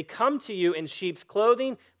 They come to you in sheep's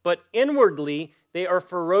clothing, but inwardly they are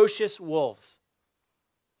ferocious wolves.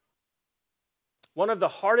 One of the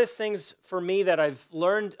hardest things for me that I've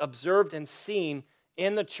learned, observed, and seen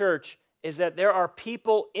in the church is that there are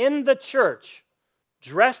people in the church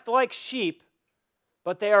dressed like sheep,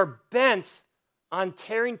 but they are bent on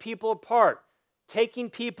tearing people apart, taking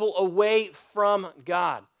people away from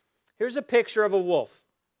God. Here's a picture of a wolf.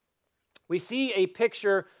 We see a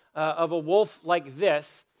picture of a wolf like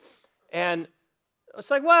this, and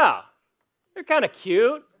it's like, wow, they're kind of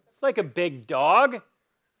cute. It's like a big dog.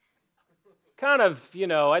 Kind of,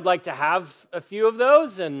 I'd like to have a few of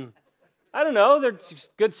those, and I don't know. They're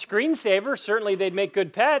good screensavers. Certainly they'd make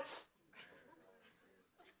good pets.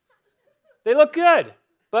 They look good.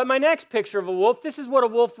 But my next picture of a wolf, this is what a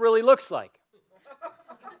wolf really looks like.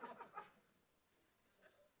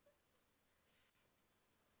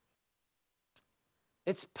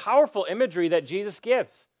 It's powerful imagery that Jesus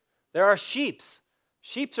gives. There are sheep.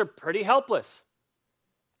 Sheep are pretty helpless.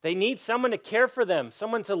 They need someone to care for them,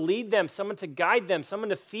 someone to lead them, someone to guide them, someone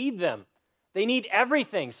to feed them. They need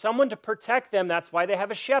everything, someone to protect them. That's why they have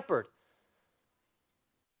a shepherd.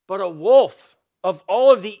 But a wolf, of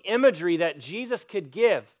all of the imagery that Jesus could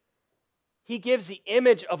give, he gives the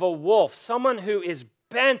image of a wolf, someone who is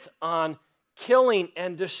bent on killing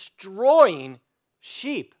and destroying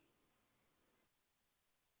sheep.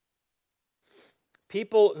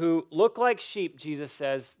 People who look like sheep, Jesus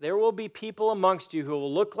says, there will be people amongst you who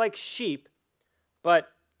will look like sheep,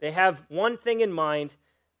 but they have one thing in mind,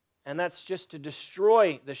 and that's just to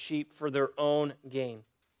destroy the sheep for their own gain.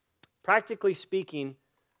 Practically speaking,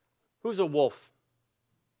 who's a wolf?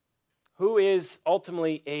 Who is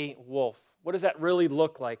ultimately a wolf? What does that really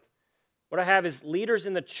look like? What I have is leaders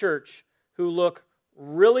in the church who look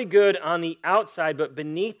really good on the outside, but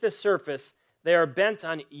beneath the surface, they are bent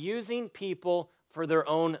on using people for their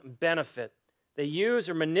own benefit. They use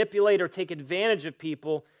or manipulate or take advantage of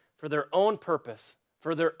people for their own purpose,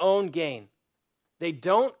 for their own gain. They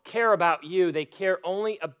don't care about you. They care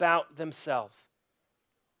only about themselves.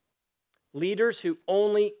 Leaders who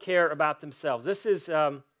only care about themselves. This is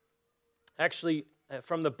actually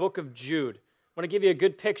from the book of Jude. I want to give you a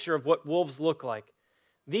good picture of what wolves look like.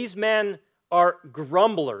 These men are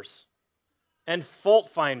grumblers and fault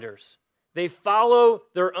finders. They follow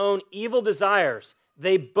their own evil desires.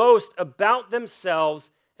 They boast about themselves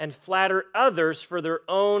and flatter others for their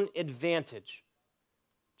own advantage.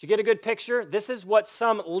 Did you get a good picture? This is what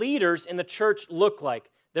some leaders in the church look like.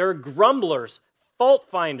 They're grumblers, fault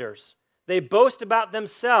finders. They boast about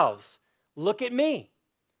themselves. Look at me.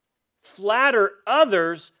 Flatter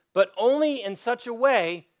others, but only in such a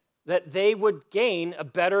way that they would gain a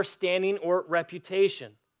better standing or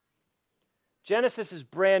reputation. Genesis is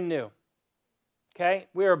brand new. Okay?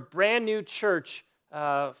 We are a brand new church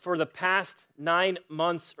for the past 9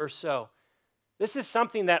 months or so. This is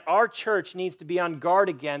something that our church needs to be on guard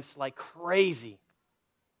against like crazy.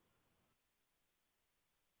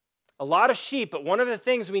 A lot of sheep, but one of the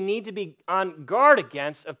things we need to be on guard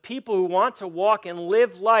against of people who want to walk and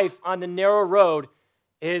live life on the narrow road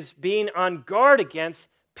is being on guard against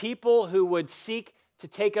people who would seek to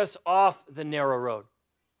take us off the narrow road,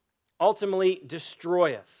 ultimately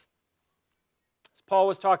destroy us. Paul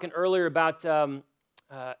was talking earlier about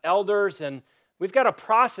elders, and we've got a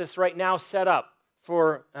process right now set up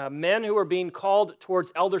for men who are being called towards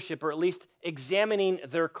eldership, or at least examining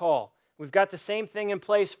their call. We've got the same thing in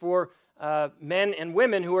place for men and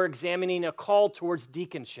women who are examining a call towards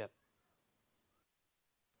deaconship.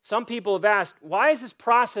 Some people have asked, why is this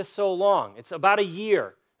process so long? It's about a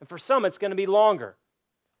year, and for some it's going to be longer.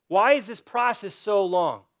 Why is this process so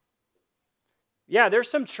long? Yeah, there's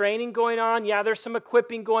some training going on. Yeah, there's some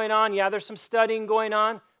equipping going on. Yeah, there's some studying going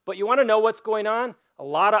on. But you want to know what's going on? A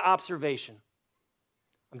lot of observation.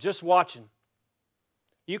 I'm just watching.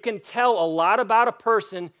 You can tell a lot about a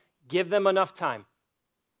person, give them enough time.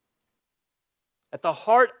 At the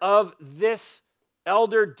heart of this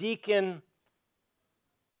elder deacon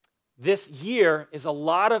this year is a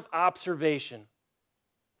lot of observation.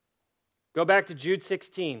 Go back to Jude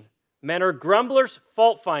 16. Men are grumblers,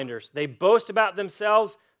 fault finders. They boast about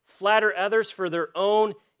themselves, flatter others for their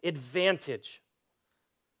own advantage.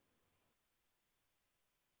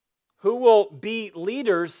 Who will be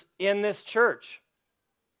leaders in this church?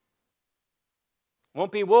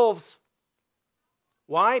 Won't be wolves.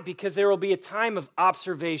 Why? Because there will be a time of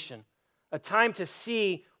observation, a time to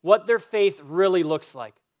see what their faith really looks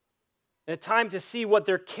like, and a time to see what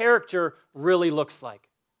their character really looks like.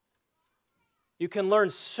 You can learn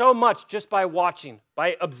so much just by watching,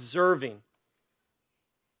 by observing.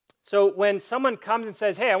 So when someone comes and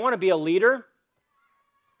says, hey, I want to be a leader,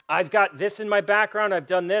 I've got this in my background, I've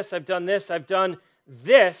done this, I've done this, I've done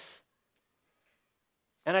this,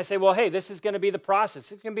 and I say, well, hey, this is going to be the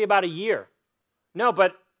process. It's going to be about a year. No,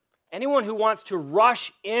 but anyone who wants to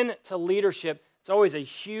rush into leadership, it's always a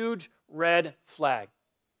huge red flag.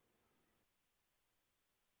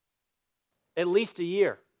 At least a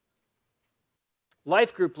year.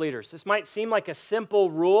 Life group leaders. This might seem like a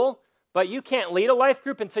simple rule, but you can't lead a life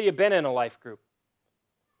group until you've been in a life group.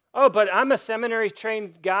 Oh, but I'm a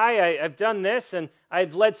seminary-trained guy. I've done this, and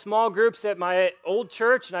I've led small groups at my old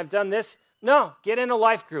church, and I've done this. No, get in a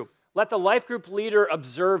life group. Let the life group leader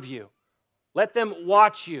observe you. Let them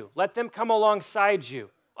watch you. Let them come alongside you.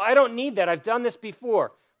 I don't need that. I've done this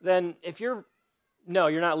before. Then you're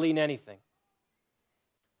not leading anything.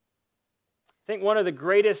 I think one of the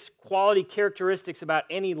greatest quality characteristics about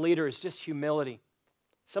any leader is just humility.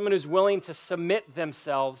 Someone who's willing to submit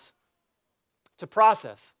themselves to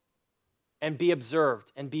process and be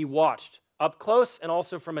observed and be watched up close and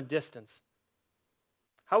also from a distance.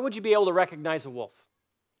 How would you be able to recognize a wolf?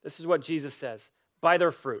 This is what Jesus says, by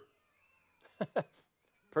their fruit.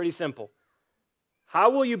 Pretty simple. How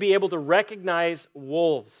will you be able to recognize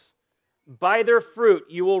wolves? By their fruit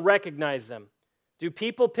you will recognize them. Do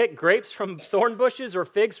people pick grapes from thorn bushes or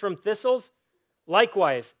figs from thistles?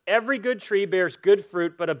 Likewise, every good tree bears good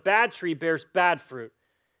fruit, but a bad tree bears bad fruit.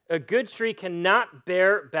 A good tree cannot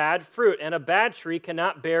bear bad fruit, and a bad tree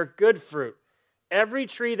cannot bear good fruit. Every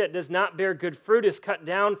tree that does not bear good fruit is cut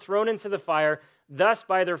down, thrown into the fire. Thus,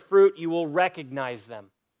 by their fruit, you will recognize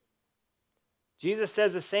them. Jesus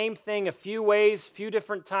says the same thing a few ways, few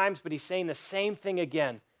different times, but he's saying the same thing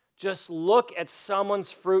again. Just look at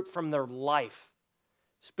someone's fruit from their life.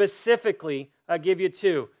 Specifically, I'll give you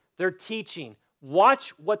two. Their teaching. Watch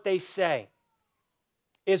what they say.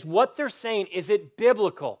 Is what they're saying, is it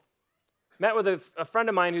biblical? Met with a friend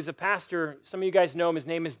of mine who's a pastor. Some of you guys know him. His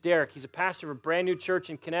name is Derek. He's a pastor of a brand new church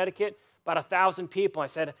in Connecticut, about 1,000 people. I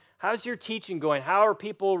said, how's your teaching going? How are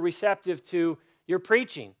people receptive to your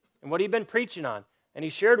preaching? And what have you been preaching on? And he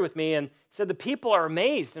shared with me and said, the people are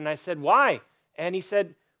amazed. And I said, why? And he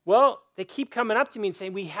said, well, they keep coming up to me and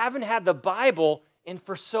saying, we haven't had the Bible in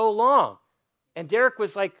for so long. And Derek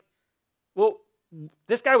was like, well,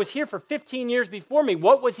 this guy was here for 15 years before me.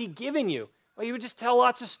 What was he giving you? Well, he would just tell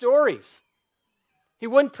lots of stories. He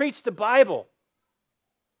wouldn't preach the Bible.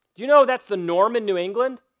 Do you know that's the norm in New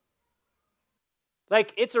England?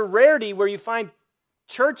 Like, it's a rarity where you find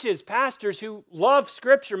churches, pastors who love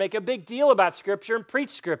Scripture, make a big deal about Scripture and preach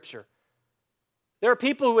Scripture. There are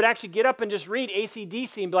people who would actually get up and just read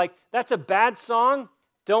AC/DC and be like, that's a bad song.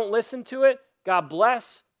 Don't listen to it. God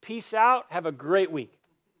bless. Peace out. Have a great week.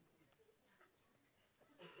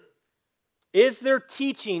 Is their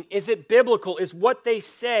teaching, is it biblical? Is what they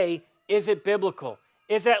say, is it biblical?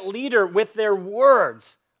 Is that leader with their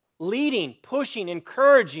words leading, pushing,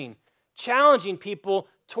 encouraging, challenging people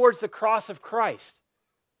towards the cross of Christ?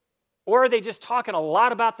 Or are they just talking a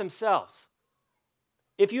lot about themselves?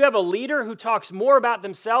 If you have a leader who talks more about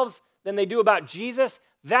themselves than they do about Jesus,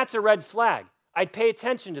 that's a red flag. I'd pay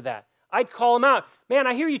attention to that. I'd call them out. Man,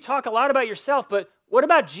 I hear you talk a lot about yourself, but what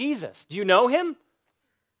about Jesus? Do you know him?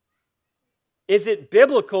 Is it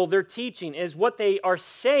biblical, their teaching? Is what they are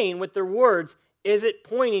saying with their words, is it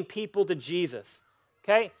pointing people to Jesus?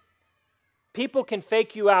 Okay? People can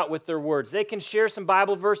fake you out with their words. They can share some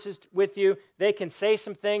Bible verses with you. They can say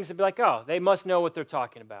some things and be like, oh, they must know what they're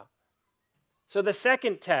talking about. So the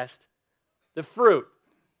second test, the fruit,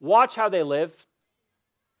 watch how they live.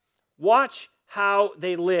 Watch how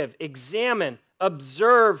they live. Examine,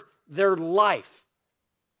 observe their life.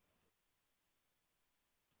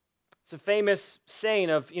 It's a famous saying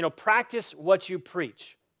of, practice what you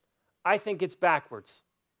preach. I think it's backwards.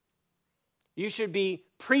 You should be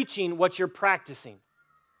preaching what you're practicing.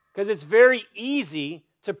 Because it's very easy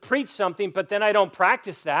to preach something, but then I don't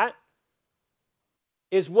practice that.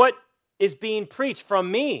 Is what is being preached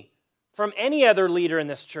from me, from any other leader in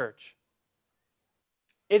this church?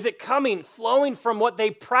 Is it flowing from what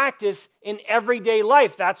they practice in everyday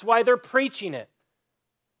life? That's why they're preaching it.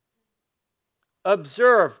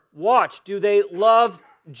 Observe, watch. Do they love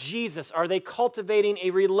Jesus? Are they cultivating a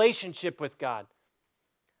relationship with God?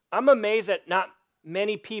 I'm amazed that not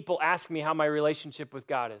many people ask me how my relationship with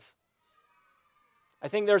God is. I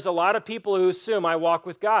think there's a lot of people who assume I walk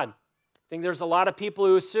with God. I think there's a lot of people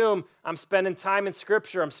who assume I'm spending time in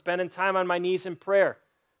Scripture, I'm spending time on my knees in prayer.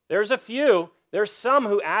 There's some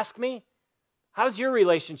who ask me, how's your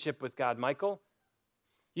relationship with God, Michael?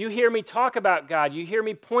 You hear me talk about God. You hear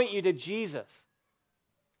me point you to Jesus.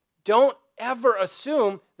 Don't ever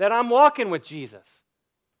assume that I'm walking with Jesus.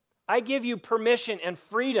 I give you permission and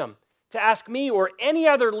freedom to ask me or any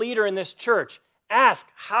other leader in this church, ask,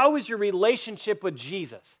 how is your relationship with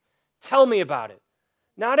Jesus? Tell me about it.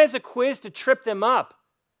 Not as a quiz to trip them up,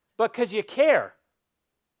 but because you care.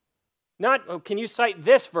 Not, can you cite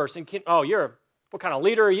this verse? And what kind of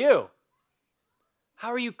leader are you? How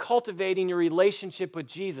are you cultivating your relationship with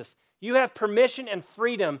Jesus? You have permission and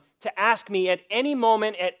freedom to ask me at any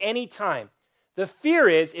moment, at any time. The fear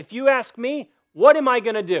is, if you ask me, what am I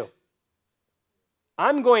going to do?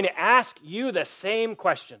 I'm going to ask you the same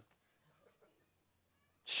question.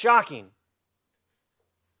 Shocking.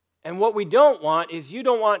 And what we don't want is you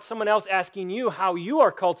don't want someone else asking you how you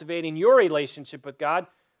are cultivating your relationship with God,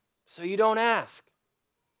 so you don't ask.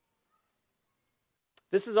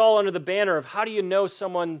 This is all under the banner of how do you know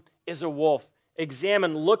someone is a wolf?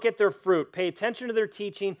 Examine, look at their fruit, pay attention to their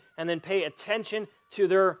teaching, and then pay attention to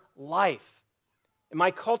their life. Am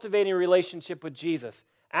I cultivating a relationship with Jesus?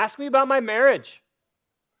 Ask me about my marriage.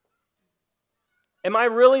 Am I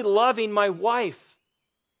really loving my wife?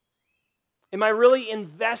 Am I really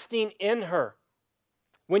investing in her?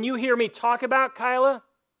 When you hear me talk about Kyla,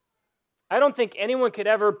 I don't think anyone could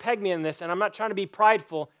ever peg me in this, and I'm not trying to be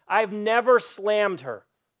prideful. I've never slammed her.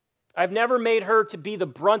 I've never made her to be the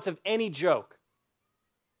brunt of any joke.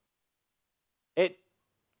 It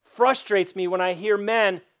frustrates me when I hear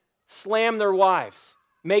men slam their wives,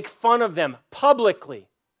 make fun of them publicly,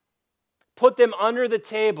 put them under the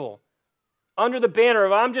table, under the banner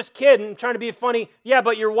of, I'm just kidding, I'm trying to be funny. Yeah,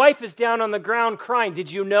 but your wife is down on the ground crying. Did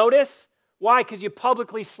you notice? Why? Because you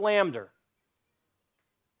publicly slammed her.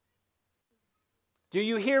 Do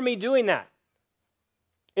you hear me doing that?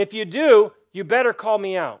 If you do, you better call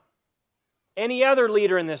me out. Any other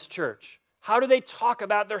leader in this church, how do they talk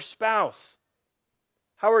about their spouse?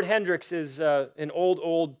 Howard Hendricks is an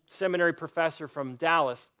old seminary professor from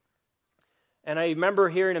Dallas. And I remember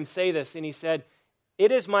hearing him say this, and he said,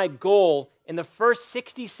 it is my goal in the first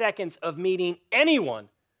 60 seconds of meeting anyone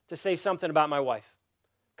to say something about my wife.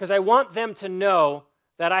 Because I want them to know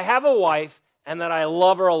that I have a wife and that I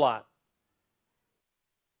love her a lot.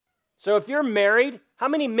 So if you're married, how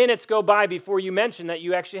many minutes go by before you mention that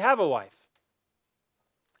you actually have a wife?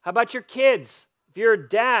 How about your kids? If you're a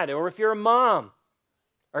dad or if you're a mom,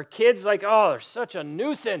 are kids like, oh, they're such a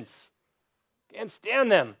nuisance. Can't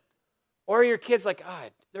stand them. Or are your kids like, oh,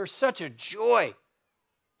 they're such a joy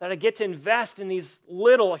that I get to invest in these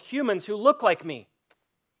little humans who look like me.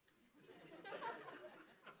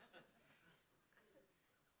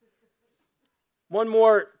 One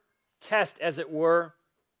more test, as it were,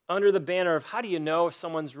 under the banner of how do you know if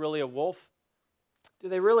someone's really a wolf? Do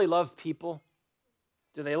they really love people?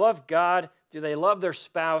 Do they love God? Do they love their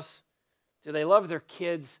spouse? Do they love their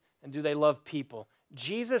kids? And do they love people?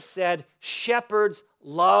 Jesus said shepherds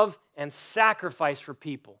love and sacrifice for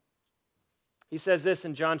people. He says this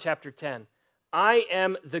in John chapter 10. I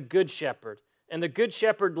am the good shepherd, and the good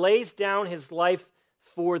shepherd lays down his life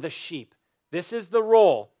for the sheep. This is the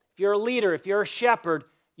role. If you're a leader, if you're a shepherd,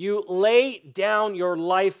 you lay down your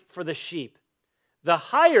life for the sheep. The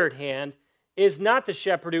hired hand is not the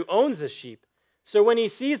shepherd who owns the sheep. So when he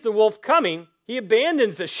sees the wolf coming, he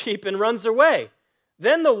abandons the sheep and runs away.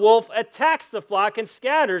 Then the wolf attacks the flock and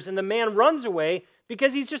scatters, and the man runs away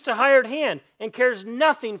because he's just a hired hand and cares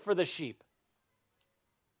nothing for the sheep.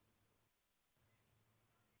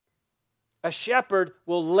 A shepherd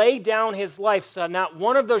will lay down his life so not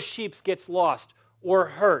one of those sheep gets lost or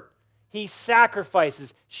hurt. He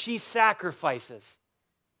sacrifices. She sacrifices.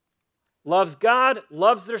 Loves God,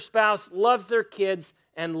 loves their spouse, loves their kids,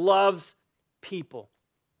 and loves people.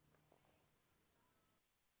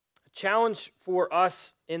 A challenge for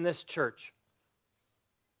us in this church.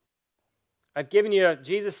 I've given you,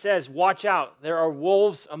 Jesus says, watch out. There are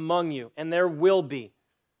wolves among you, and there will be.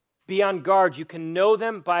 Be on guard. You can know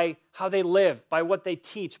them by how they live, by what they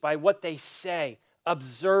teach, by what they say.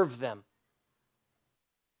 Observe them.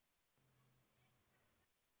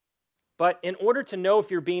 But in order to know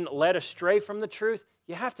if you're being led astray from the truth,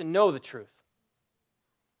 you have to know the truth.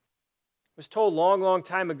 I was told long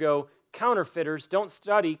time ago, counterfeiters don't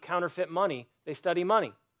study counterfeit money. They study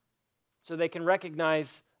money. So they can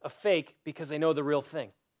recognize a fake because they know the real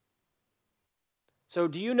thing. So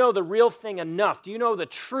do you know the real thing enough? Do you know the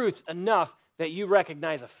truth enough that you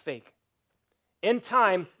recognize a fake? In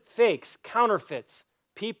time, fakes, counterfeits,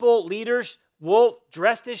 people, leaders, wolf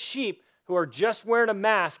dressed as sheep who are just wearing a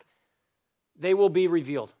mask, they will be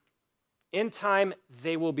revealed. In time,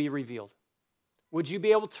 they will be revealed. Would you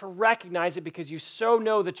be able to recognize it because you so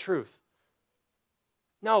know the truth?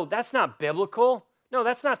 No, that's not biblical. No,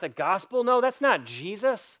 that's not the gospel. No, that's not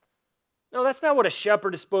Jesus. No, that's not what a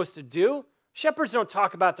shepherd is supposed to do. Shepherds don't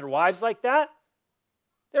talk about their wives like that.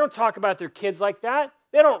 They don't talk about their kids like that.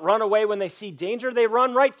 They don't run away when they see danger. They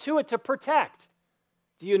run right to it to protect.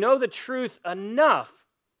 Do you know the truth enough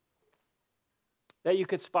that you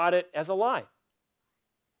could spot it as a lie?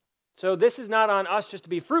 So this is not on us just to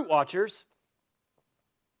be fruit watchers.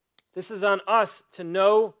 This is on us to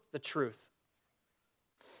know the truth.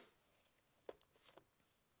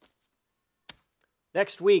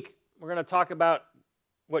 Next week, we're going to talk about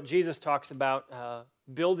what Jesus talks about,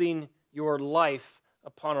 building your life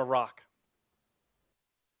upon a rock.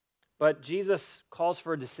 But Jesus calls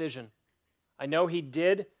for a decision. I know he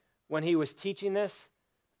did when he was teaching this,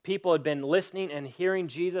 people had been listening and hearing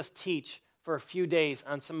Jesus teach for a few days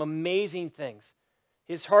on some amazing things.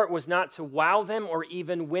 His heart was not to wow them or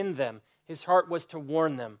even win them. His heart was to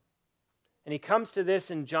warn them. And he comes to this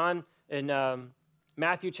in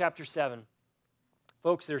Matthew chapter 7.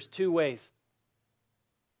 Folks, there's two ways.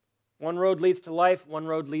 One road leads to life, one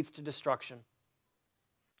road leads to destruction.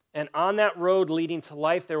 And on that road leading to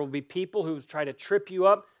life, there will be people who try to trip you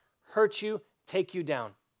up, hurt you, take you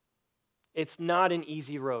down. It's not an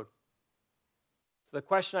easy road. So the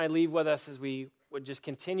question I leave with us as we would just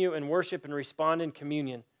continue in worship and respond in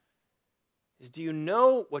communion is, do you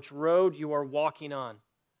know which road you are walking on?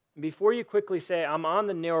 And before you quickly say, I'm on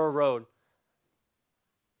the narrow road,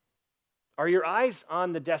 are your eyes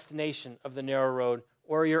on the destination of the narrow road,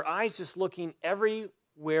 or are your eyes just looking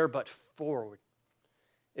everywhere but forward?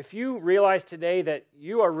 If you realize today that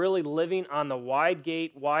you are really living on the wide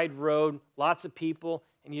gate, wide road, lots of people,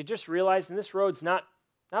 and you just realize, and this road's not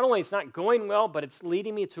only it's not going well, but it's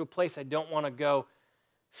leading me to a place I don't want to go,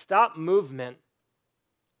 stop movement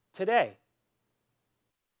today.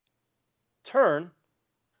 Turn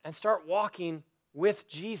and start walking with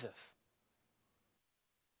Jesus.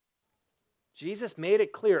 Jesus made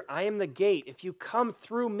it clear, I am the gate. If you come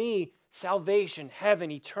through me, salvation,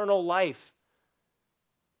 heaven, eternal life,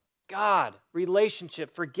 God,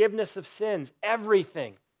 relationship, forgiveness of sins,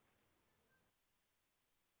 everything.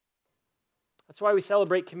 That's why we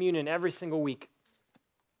celebrate communion every single week,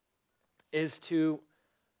 is to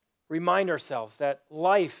remind ourselves that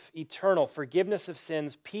life, eternal, forgiveness of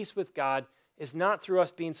sins, peace with God is not through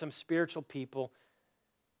us being some spiritual people.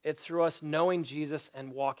 It's through us knowing Jesus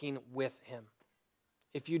and walking with him.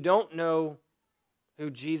 If you don't know who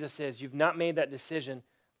Jesus is, you've not made that decision,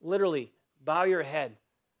 literally bow your head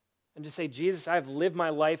and just say, Jesus, I've lived my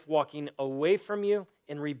life walking away from you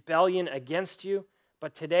in rebellion against you,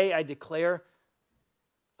 but today I declare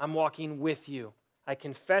I'm walking with you. I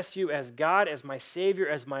confess you as God, as my Savior,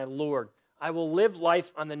 as my Lord. I will live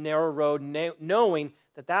life on the narrow road, knowing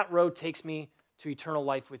that that road takes me to eternal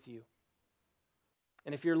life with you.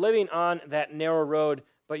 And if you're living on that narrow road,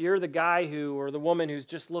 but you're the guy or the woman who's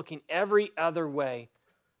just looking every other way,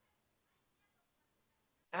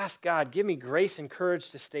 ask God, give me grace and courage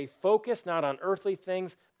to stay focused, not on earthly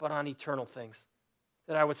things, but on eternal things.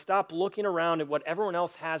 That I would stop looking around at what everyone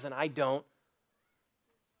else has and I don't.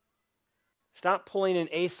 Stop pulling an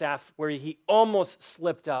Asaph where he almost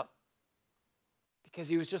slipped up because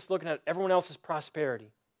he was just looking at everyone else's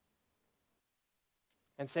prosperity.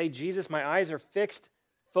 And say, Jesus, my eyes are fixed,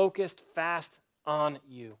 focused, fast on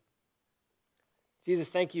you. Jesus,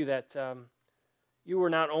 thank you that you were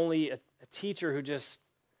not only a teacher who just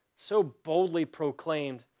so boldly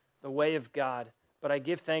proclaimed the way of God, but I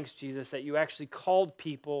give thanks, Jesus, that you actually called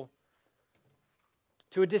people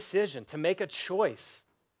to a decision, to make a choice.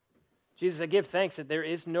 Jesus, I give thanks that there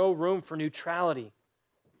is no room for neutrality,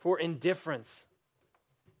 for indifference.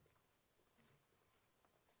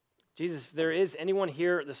 Jesus, if there is anyone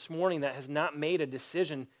here this morning that has not made a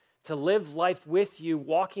decision to live life with you,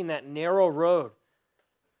 walking that narrow road,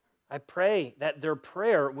 I pray that their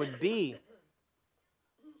prayer would be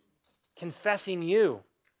confessing you,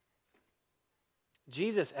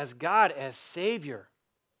 Jesus, as God, as Savior.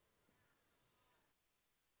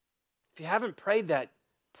 If you haven't prayed that,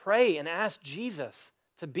 pray and ask Jesus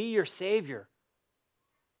to be your Savior,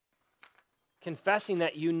 confessing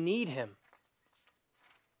that you need him.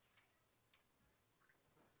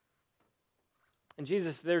 And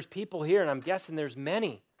Jesus, there's people here, and I'm guessing there's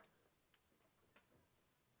many,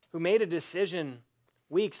 who made a decision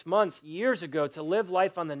weeks, months, years ago to live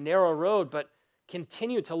life on the narrow road, but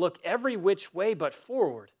continue to look every which way but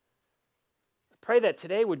forward. I pray that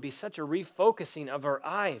today would be such a refocusing of our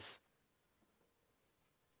eyes.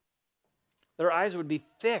 Their eyes would be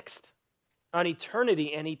fixed on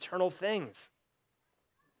eternity and eternal things,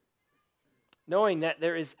 knowing that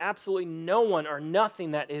there is absolutely no one or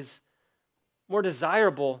nothing that is more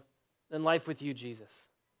desirable than life with you, Jesus.